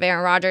little shade of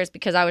Aaron Rodgers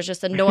because I was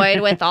just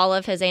annoyed with all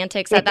of his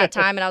antics at that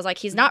time. And I was like,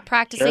 he's not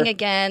practicing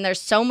again. There's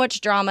so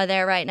much drama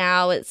there right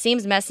now. It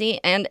seems messy,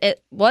 and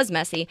it was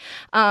messy.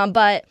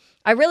 But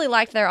I really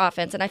liked their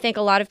offense, and I think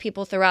a lot of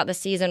people throughout the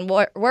season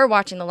were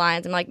watching the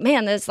Lions and like,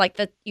 man,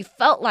 you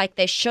felt like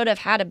they should have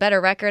had a better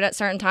record at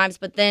certain times,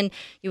 but then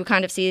you would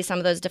kind of see some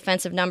of those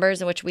defensive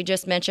numbers, which we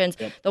just mentioned,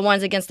 the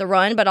ones against the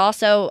run, but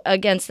also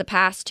against the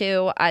pass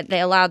too.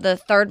 They allowed the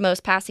third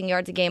most passing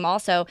yards a game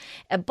also,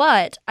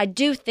 but I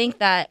do think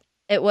that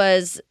it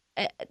was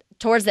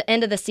towards the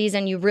end of the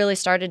season, you really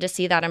started to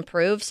see that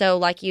improve. So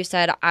like you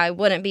said, I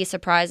wouldn't be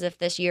surprised if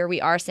this year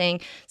we are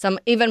seeing some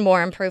even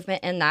more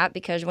improvement in that,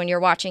 because when you're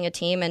watching a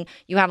team and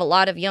you have a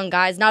lot of young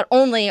guys, not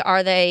only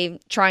are they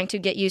trying to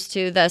get used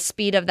to the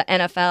speed of the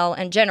NFL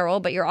in general,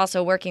 but you're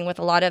also working with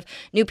a lot of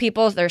new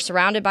people. They're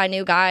surrounded by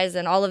new guys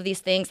and all of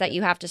these things that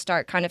you have to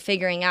start kind of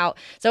figuring out.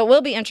 So it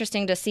will be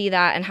interesting to see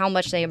that and how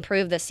much they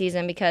improve this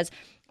season, because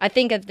I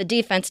think if the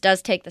defense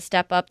does take the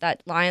step up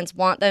that Lions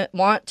want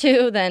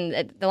to,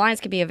 then the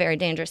Lions could be a very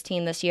dangerous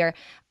team this year.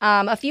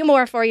 A few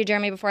more for you,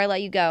 Jeremy, before I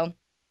let you go.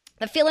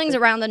 The feelings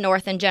around the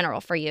North in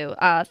general for you.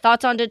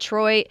 Thoughts on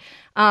Detroit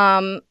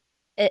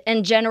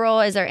in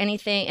general? Is there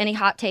any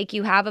hot take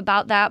you have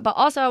about that? But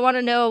also I want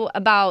to know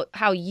about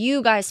how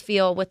you guys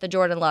feel with the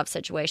Jordan Love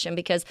situation,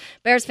 because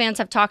Bears fans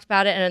have talked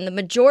about it, and the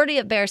majority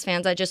of Bears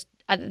fans,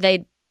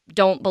 they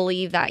don't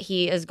believe that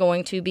he is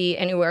going to be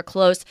anywhere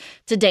close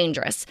to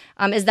dangerous.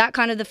 Is that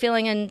kind of the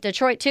feeling in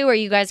Detroit too, or are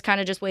you guys kind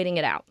of just waiting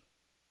it out?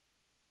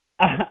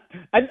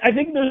 I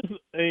think there's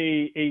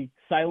a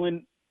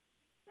silent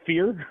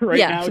fear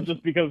now,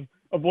 just because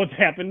of what's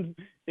happened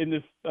in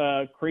this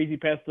crazy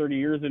past 30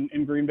 years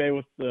in Green Bay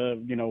with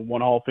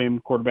one Hall of Fame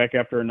quarterback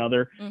after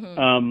another.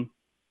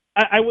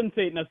 I wouldn't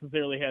say it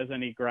necessarily has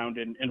any ground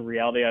in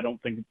reality. I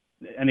don't think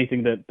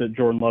anything that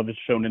Jordan Love has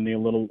shown in the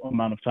little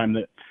amount of time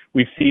that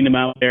we've seen him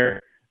out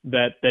there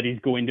that he's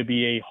going to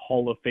be a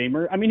Hall of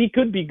Famer. I mean, he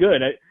could be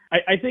good.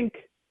 I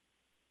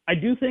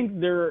do think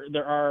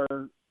there are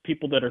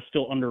people that are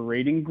still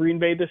underrating Green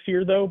Bay this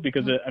year, though,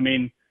 because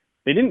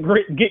they didn't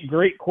get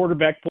great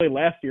quarterback play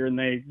last year, and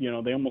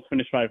they almost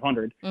finished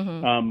 500.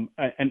 And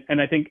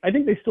I think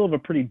they still have a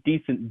pretty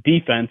decent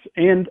defense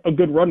and a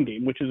good run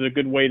game, which is a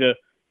good way to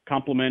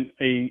complement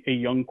a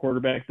young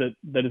quarterback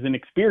that is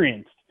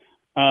inexperienced.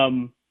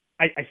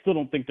 I still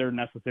don't think they're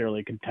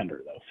necessarily a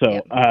contender, though.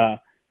 So,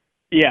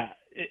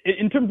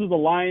 in terms of the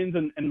Lions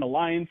and the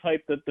Lions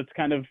hype that's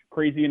kind of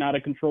crazy and out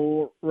of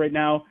control right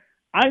now,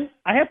 I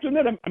have to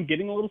admit I'm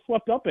getting a little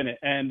swept up in it,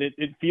 and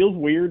it feels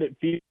weird. It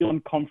feels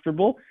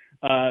uncomfortable.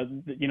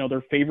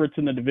 They're favorites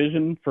in the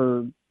division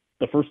for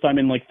the first time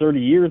in like 30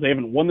 years. They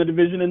haven't won the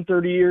division in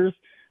 30 years.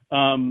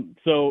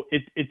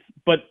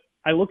 But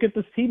I look at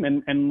this team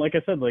and like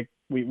I said, like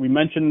we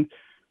mentioned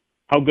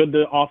how good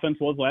the offense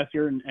was last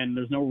year, and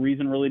there's no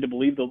reason really to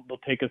believe they'll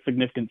take a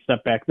significant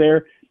step back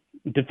there.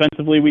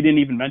 Defensively, we didn't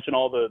even mention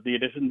all the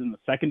additions in the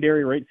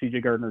secondary, right? C.J.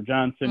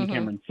 Gardner-Johnson,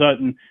 Cameron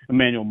Sutton,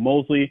 Emmanuel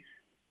Mosley.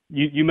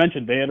 You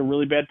mentioned they had a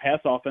really bad pass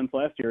offense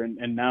last year,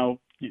 and now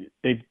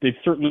they've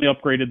certainly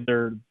upgraded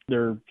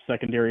their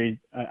secondary.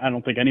 I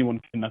don't think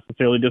anyone can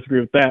necessarily disagree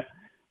with that.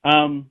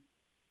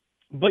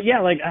 But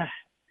yeah,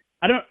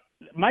 I don't.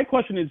 My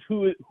question is,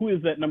 who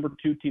is that number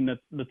 2 team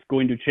that's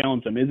going to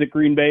challenge them? Is it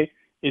Green Bay?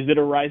 Is it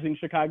a rising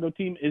Chicago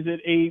team? Is it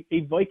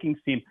a Vikings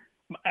team?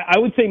 I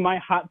would say my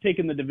hot take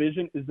in the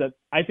division is that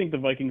I think the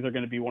Vikings are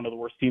going to be one of the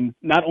worst teams,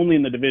 not only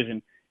in the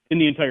division, in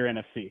the entire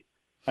NFC.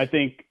 I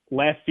think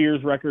last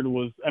year's record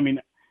was,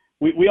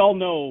 we all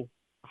know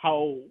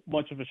how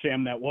much of a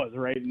sham that was,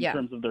 right? In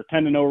terms of their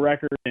 10-0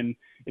 record in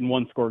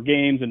one-score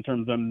games, in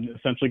terms of them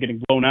essentially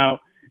getting blown out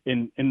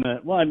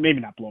maybe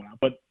not blown out,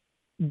 but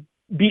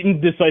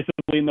beaten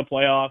decisively in the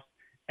playoffs.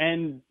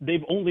 And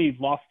they've only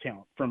lost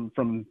talent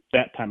from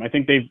that time. I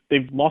think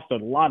they've lost a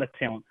lot of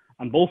talent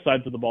on both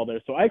sides of the ball there.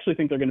 So I actually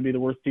think they're going to be the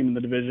worst team in the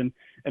division.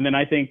 And then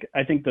I think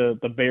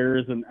the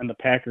Bears and the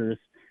Packers,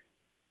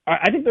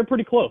 I think they're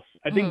pretty close.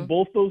 I think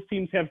both those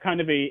teams have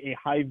kind of a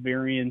high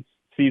variance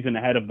season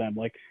ahead of them.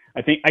 Like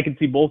I think I could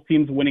see both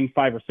teams winning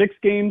 5 or 6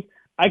 games.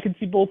 I could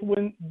see both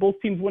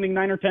teams winning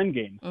 9 or 10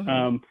 games.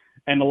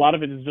 And a lot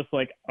of it is just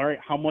like, all right,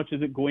 how much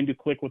is it going to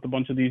click with a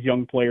bunch of these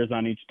young players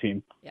on each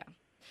team? Yeah.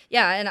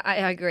 Yeah, and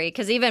I agree.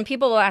 Because even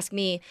people will ask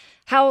me,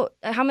 how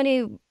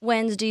many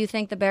wins do you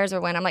think the Bears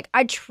will win? I'm like,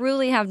 I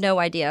truly have no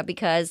idea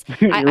because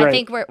I Right.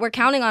 think we're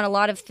counting on a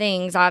lot of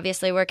things.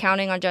 Obviously, we're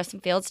counting on Justin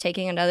Fields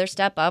taking another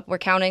step up. We're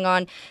counting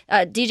on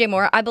DJ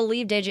Moore. I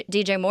believe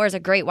DJ Moore is a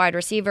great wide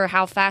receiver.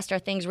 How fast are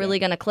things really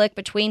going to click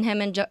between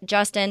him and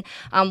Justin?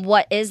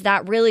 What is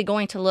that really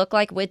going to look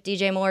like with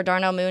DJ Moore,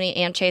 Darnell Mooney,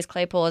 and Chase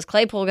Claypool? Is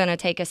Claypool going to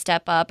take a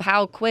step up?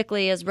 How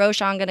quickly is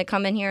Roschon going to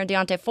come in here and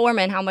Deontay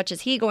Foreman? How much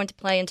is he going to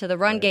play into the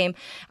run game?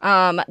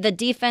 The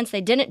defense, they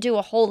didn't do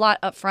a whole lot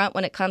up front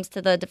when it comes to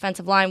the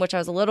defensive line, which I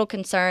was a little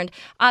concerned.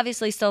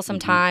 Obviously, still some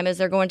time. Is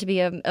there going to be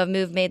a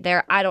move made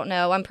there? I don't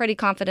know. I'm pretty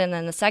confident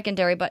in the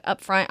secondary, but up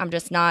front, I'm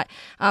just not.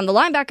 The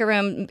linebacker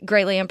room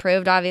greatly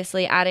improved,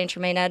 obviously, adding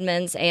Tremaine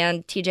Edmonds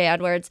and TJ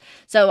Edwards.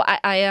 So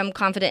I am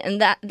confident in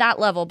that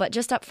level, but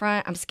just up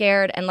front, I'm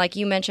scared. And like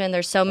you mentioned,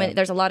 there's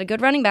a lot of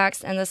good running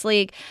backs in this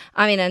league.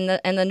 I mean,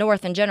 in the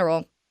North in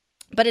general.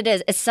 But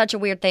it's such a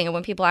weird thing. And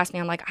when people ask me,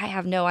 I'm like, I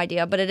have no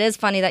idea. But it is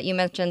funny that you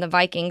mentioned the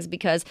Vikings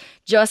because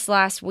just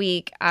last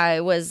week I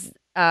was,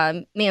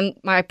 me and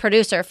my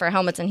producer for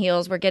Helmets and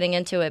Heels were getting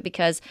into it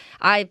because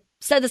I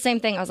said the same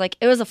thing. I was like,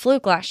 it was a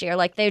fluke last year.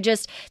 Like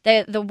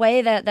the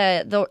way that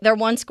their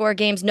one score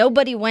games,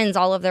 nobody wins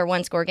all of their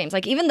one score games.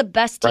 Like even the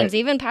best teams,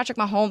 even Patrick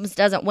Mahomes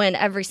doesn't win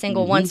every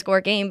single one score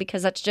game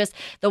because that's just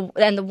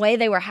the way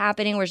they were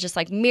happening was just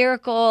like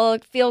miracle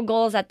field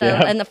goals at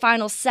in the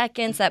final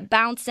seconds that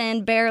bounce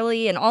in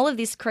barely and all of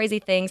these crazy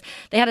things.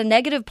 They had a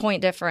negative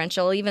point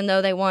differential even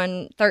though they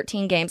won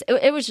 13 games.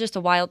 It was just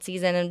a wild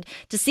season, and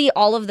to see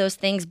all of those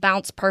things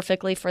bounce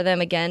perfectly for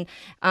them again,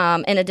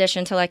 in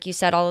addition to, like you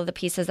said, all of the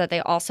pieces that they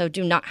also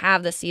do not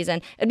have this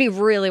season. It'd be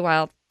really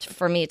wild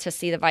for me to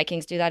see the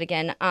Vikings do that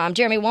again.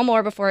 Jeremy, one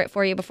more before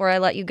I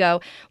let you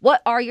go.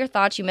 What are your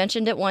thoughts? You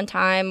mentioned it one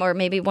time or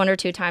maybe one or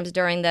two times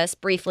during this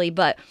briefly,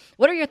 but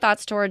what are your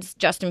thoughts towards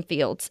Justin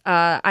Fields?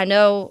 I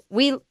know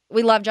we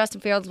love Justin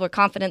Fields. We're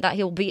confident that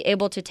he'll be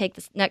able to take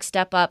the next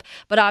step up,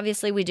 but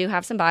obviously we do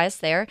have some bias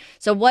there.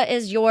 So what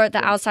is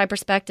the outside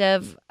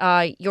perspective,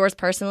 yours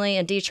personally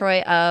in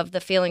Detroit, of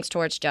the feelings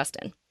towards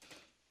Justin?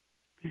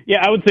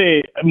 Yeah, I would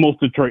say most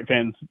Detroit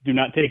fans do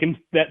not take him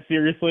that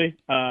seriously.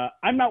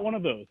 I'm not one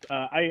of those.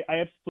 I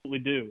absolutely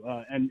do.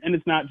 And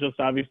it's not just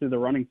obviously the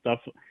running stuff.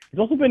 He's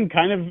also been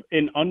kind of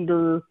an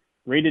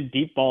underrated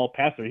deep ball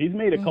passer. He's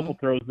made a couple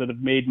throws that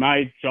have made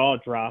my jaw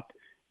drop.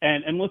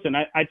 And listen,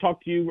 I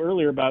talked to you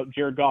earlier about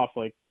Jared Goff,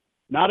 like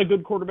not a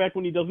good quarterback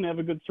when he doesn't have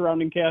a good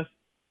surrounding cast,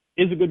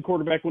 is a good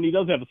quarterback when he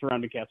does have a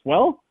surrounding cast.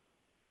 Well,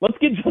 let's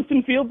get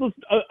Justin Fields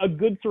a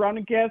good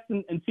surrounding cast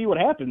and see what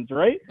happens,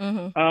 right?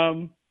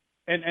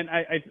 And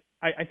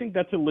I think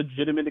that's a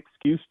legitimate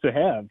excuse to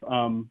have.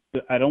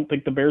 I don't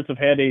think the Bears have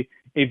had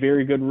a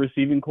very good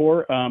receiving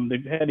core.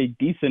 They've had a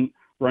decent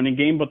running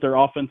game, but their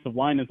offensive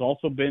line has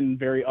also been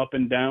very up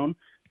and down.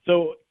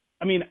 So,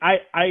 I mean,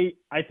 I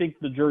think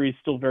the jury is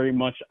still very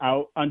much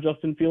out on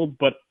Justin Fields,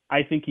 but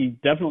I think he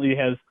definitely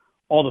has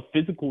all the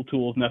physical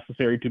tools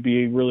necessary to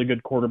be a really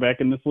good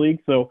quarterback in this league.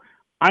 So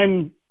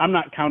I'm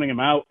not counting him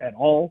out at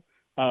all.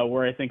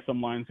 Where I think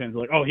some Lions fans are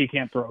like, oh, he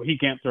can't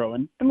throw.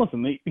 And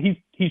listen,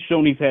 he's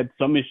shown he's had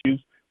some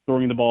issues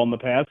throwing the ball in the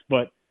past,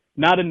 but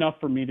not enough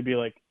for me to be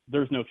like,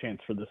 there's no chance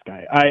for this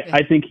guy.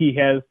 I think he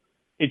has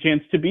a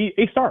chance to be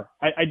a star.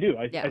 I do.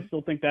 I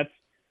still think that's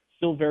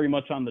still very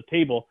much on the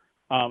table.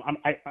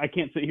 I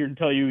can't sit here and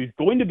tell you he's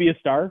going to be a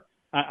star.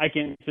 I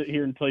can't sit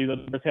here and tell you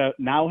that the Bears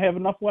now have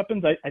enough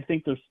weapons. I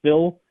think they're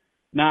still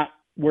not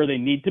where they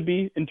need to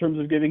be in terms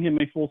of giving him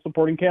a full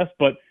supporting cast,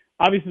 but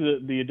obviously,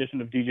 the addition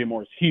of DJ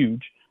Moore is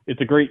huge. It's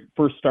a great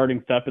first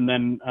starting step, and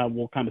then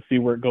we'll kind of see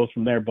where it goes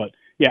from there. But,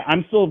 yeah,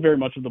 I'm still very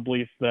much of the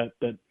belief that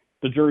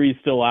the jury is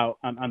still out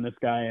on this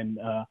guy, and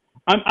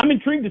I'm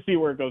intrigued to see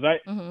where it goes.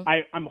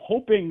 I'm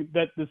hoping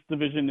that this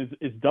division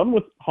is done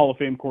with Hall of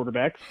Fame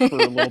quarterbacks for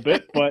a little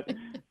bit, but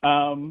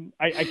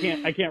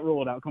I can't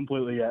rule it out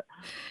completely yet.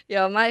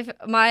 Yeah,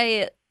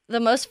 the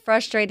most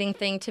frustrating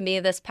thing to me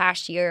this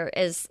past year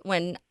is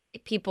when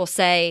people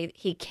say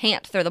he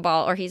can't throw the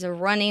ball or he's a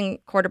running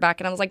quarterback.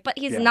 And I was like, but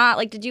he's not.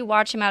 Like, did you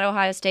watch him at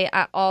Ohio State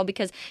at all?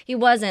 Because he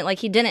wasn't. Like,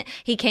 he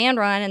can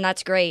run, and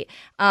that's great.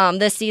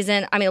 This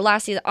season,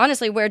 last season,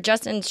 honestly, where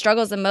Justin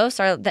struggles the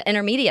most are the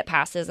intermediate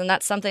passes. And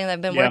that's something that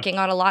I've been working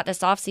on a lot this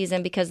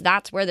offseason because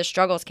that's where the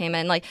struggles came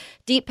in. Like,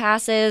 deep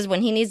passes,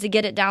 when he needs to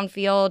get it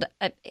downfield,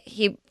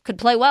 he could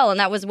play well. And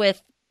that was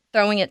with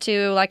throwing it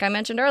to, like I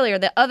mentioned earlier,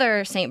 the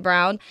other St.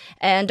 Brown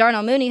and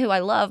Darnell Mooney, who I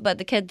love, but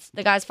the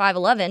guy's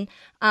 5'11".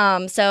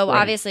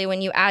 Obviously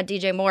when you add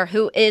DJ Moore,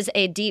 who is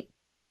a deep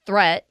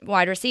threat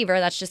wide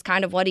receiver, that's just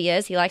kind of what he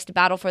is. He likes to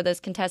battle for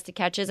those contested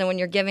catches. And when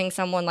you're giving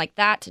someone like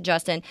that to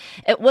Justin,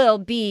 it will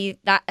be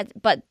that.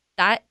 But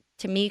that,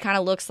 to me, kind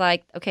of looks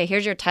like, okay,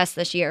 here's your test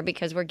this year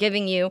because we're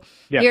giving you,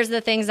 here's the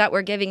things that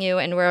we're giving you,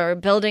 and we're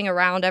building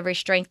around every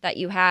strength that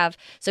you have.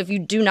 So if you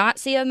do not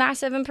see a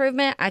massive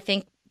improvement, I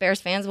think Bears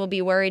fans will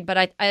be worried,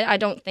 but I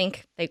don't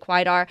think they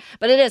quite are.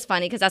 But it is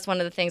funny because that's one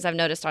of the things I've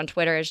noticed on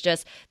Twitter is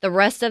just the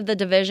rest of the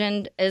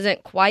division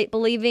isn't quite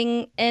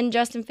believing in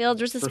Justin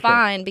Fields, which is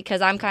fine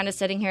because I'm kind of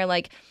sitting here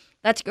like,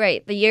 that's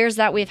great. The years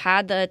that we've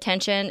had the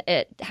attention,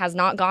 it has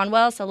not gone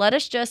well. So let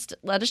us just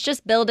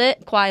build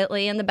it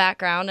quietly in the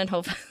background and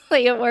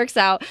hopefully it works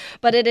out.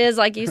 But it is,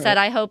 like you said,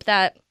 I hope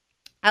that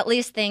at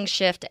least things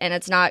shift and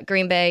it's not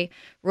Green Bay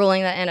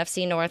ruling the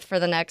NFC North for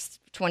the next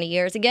 20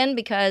 years again,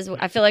 because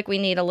I feel like we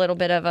need a little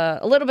bit of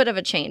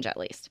a change at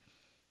least.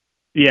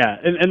 Yeah,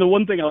 and the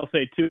one thing I'll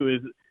say too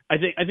is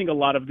I think a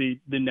lot of the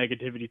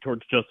negativity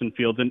towards Justin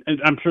Fields, and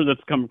I'm sure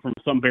that's coming from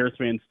some Bears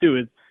fans too,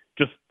 is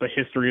just the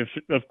history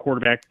of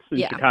quarterbacks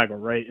in Chicago,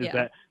 right? Is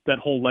that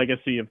whole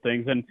legacy of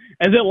things. And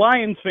as a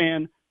Lions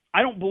fan,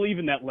 I don't believe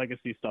in that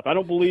legacy stuff. I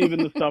don't believe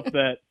in the stuff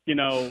that,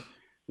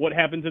 what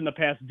happens in the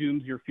past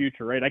dooms your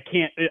future, right?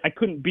 I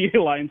couldn't be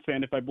a Lions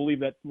fan if I believe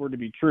that were to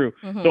be true.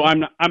 Mm-hmm. So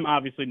I'm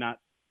obviously not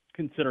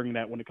considering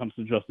that when it comes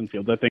to Justin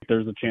Fields. I think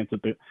there's a chance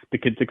that the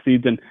kid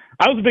succeeds, and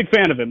I was a big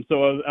fan of him,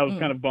 so I was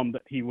kind of bummed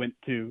that he went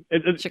to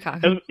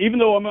Chicago. Even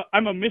though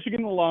I'm a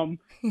Michigan alum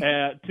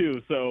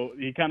too, so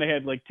he kind of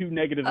had like two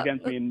negatives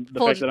against me, and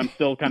the fact that I'm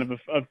still kind of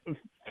a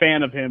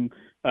fan of him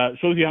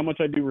shows you how much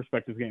I do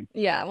respect his game.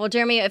 Yeah, well,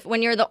 Jeremy,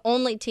 when you're the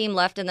only team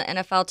left in the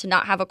NFL to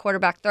not have a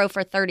quarterback throw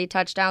for 30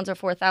 touchdowns or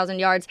 4,000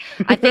 yards,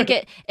 I think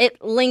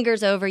it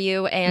lingers over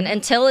you, and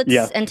until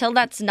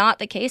that's not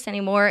the case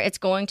anymore, it's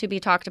going to be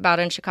talked about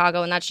in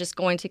Chicago, and that's just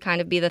going to kind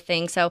of be the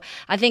thing. So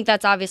I think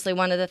that's obviously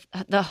one of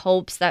the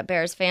hopes that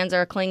Bears fans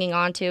are clinging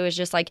on to is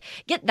just like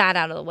get that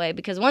out of the way,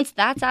 because once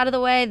that's out of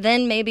the way,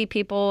 then maybe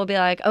people will be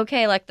like,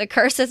 okay, like the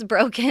curse is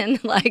broken,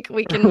 like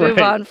we can move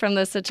on from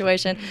this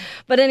situation.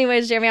 But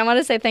anyways, Jeremy, I want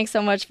to say thanks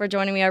so much for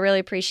joining me. I really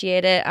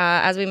appreciate it.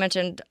 As we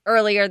mentioned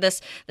earlier,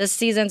 this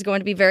season is going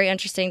to be very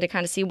interesting to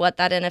kind of see what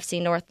that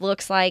NFC North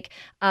looks like.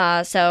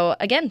 So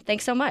again,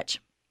 thanks so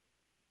much.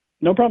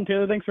 No problem,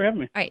 Taylor. Thanks for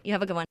having me. All right, you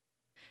have a good one.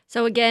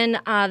 So again,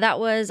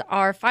 that was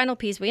our final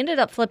piece. We ended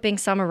up flipping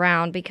some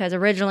around because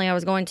originally I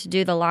was going to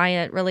do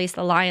release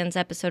the Lions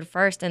episode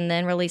first and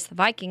then release the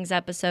Vikings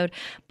episode.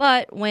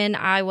 But when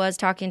I was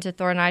talking to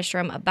Thor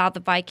Nystrom about the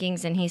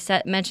Vikings and he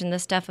mentioned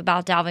this stuff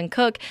about Dalvin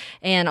Cook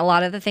and a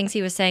lot of the things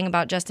he was saying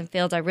about Justin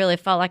Fields, I really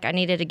felt like I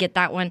needed to get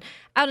that one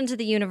out into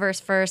the universe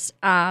first.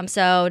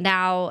 So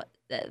now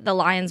the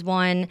Lions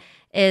one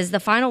is the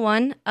final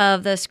one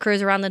of this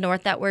cruise around the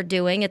North that we're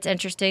doing. It's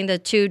interesting, the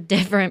two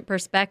different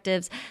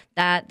perspectives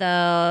that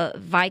the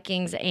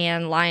Vikings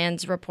and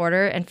Lions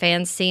reporter and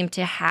fans seem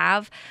to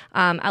have,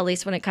 at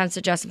least when it comes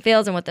to Justin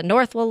Fields and what the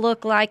North will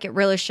look like. It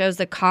really shows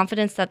the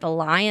confidence that the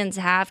Lions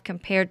have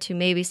compared to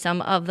maybe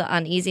some of the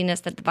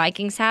uneasiness that the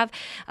Vikings have.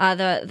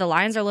 The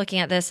Lions are looking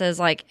at this as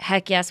like,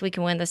 heck yes, we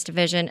can win this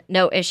division,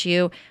 no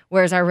issue.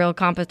 Where's our real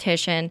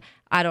competition?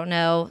 I don't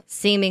know.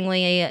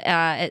 Seemingly,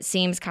 it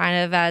seems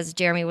kind of, as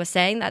Jeremy was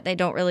saying, that they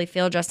don't really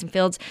feel Justin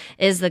Fields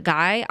is the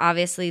guy.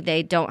 Obviously,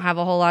 they don't have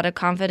a whole lot of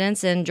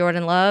confidence in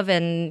Jordan Love,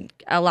 and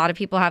a lot of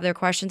people have their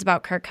questions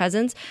about Kirk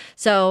Cousins.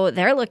 So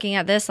they're looking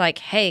at this like,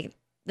 hey,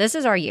 this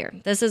is our year.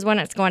 This is when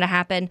it's going to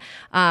happen.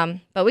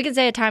 But we can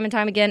say it time and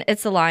time again,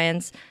 it's the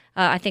Lions.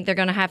 I think they're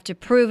going to have to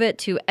prove it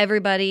to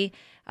everybody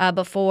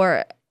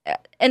before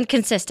and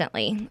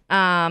consistently.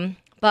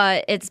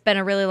 But it's been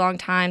a really long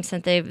time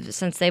since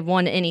they've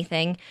won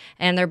anything,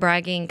 and they're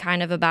bragging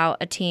kind of about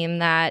a team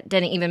that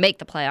didn't even make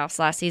the playoffs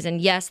last season.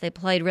 Yes, they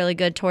played really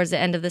good towards the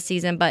end of the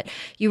season, but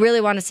you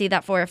really want to see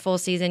that for a full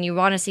season. You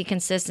want to see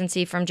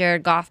consistency from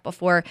Jared Goff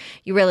before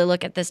you really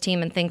look at this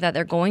team and think that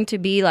they're going to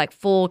be like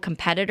full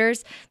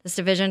competitors. This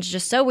division's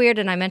just so weird,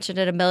 and I mentioned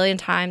it a million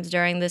times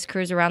during this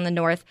cruise around the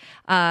North,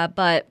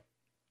 but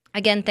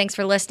again, thanks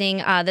for listening.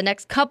 The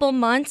next couple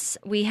months,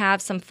 we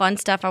have some fun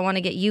stuff. I want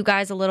to get you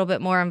guys a little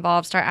bit more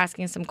involved, start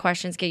asking some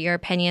questions, get your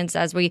opinions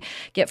as we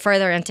get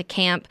further into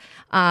camp.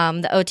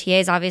 The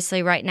OTAs,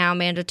 obviously, right now,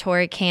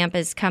 mandatory camp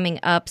is coming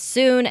up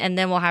soon, and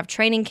then we'll have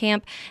training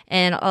camp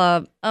in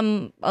a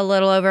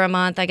little over a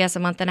month, I guess a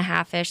month and a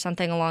half-ish,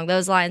 something along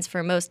those lines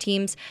for most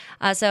teams.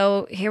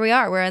 So here we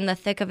are. We're in the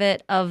thick of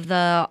it, of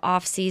the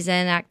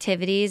off-season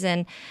activities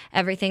and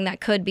everything that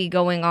could be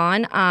going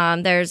on.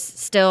 We're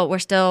still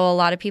a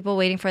lot of people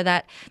waiting for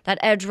that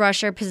edge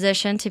rusher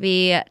position to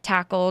be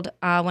tackled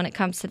when it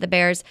comes to the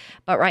Bears.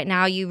 But right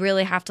now, you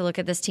really have to look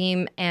at this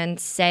team and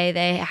say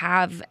they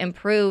have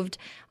improved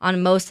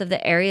on most of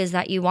the areas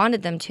that you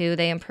wanted them to.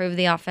 They improved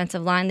the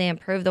offensive line. They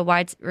improved the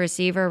wide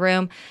receiver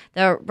room.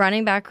 The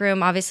running back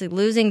room, obviously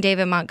losing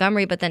David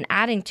Montgomery, but then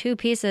adding two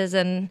pieces.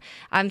 And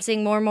I'm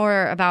seeing more and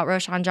more about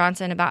Roschon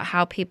Johnson, about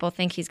how people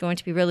think he's going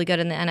to be really good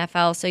in the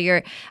NFL. So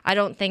I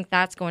don't think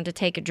that's going to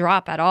take a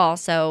drop at all.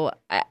 So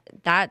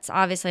that's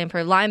obviously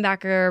improved.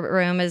 Linebacker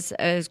room is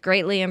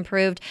greatly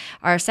improved.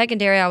 Our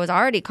secondary I was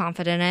already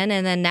confident in,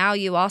 and then now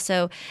you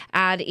also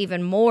add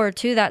even more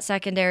to that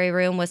secondary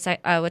room with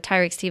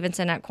Tyreek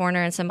Stevenson at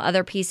corner and some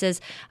other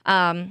pieces.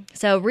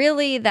 So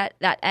really that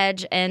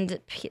edge and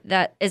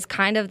that is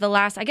kind of the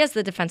last, I guess,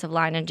 the defensive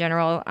line in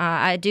general.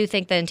 I do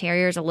think the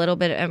interior is a little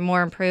bit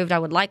more improved. I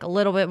would like a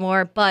little bit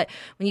more, but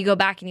when you go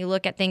back and you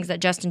look at things that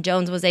Justin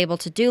Jones was able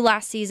to do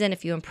last season,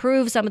 if you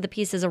improve some of the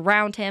pieces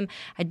around him,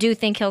 I do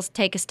think he'll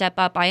take a step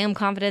up. I am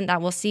confident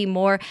that we'll see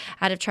more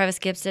out of Travis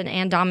Gibson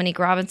and Dominique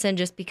Robinson,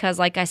 just because,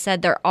 like I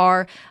said, there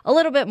is a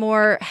little bit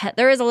more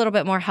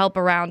help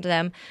around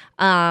them.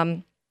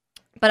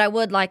 But I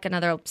would like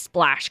another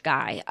splash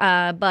guy.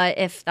 But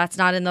if that's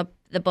not in the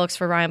books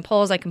for Ryan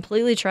Poles, I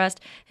completely trust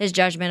his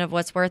judgment of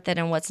what's worth it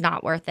and what's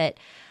not worth it.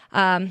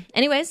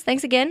 Anyways,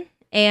 thanks again.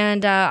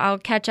 And I'll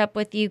catch up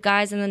with you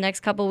guys in the next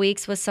couple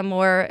weeks with a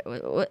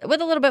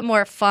little bit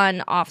more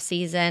fun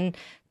off-season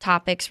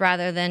topics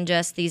rather than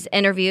just these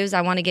interviews.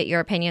 I want to get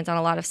your opinions on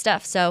a lot of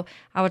stuff. So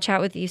I will chat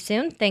with you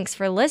soon. Thanks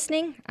for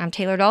listening. I'm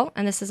Taylor Dahl,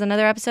 and this is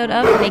another episode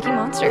of Making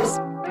Monsters.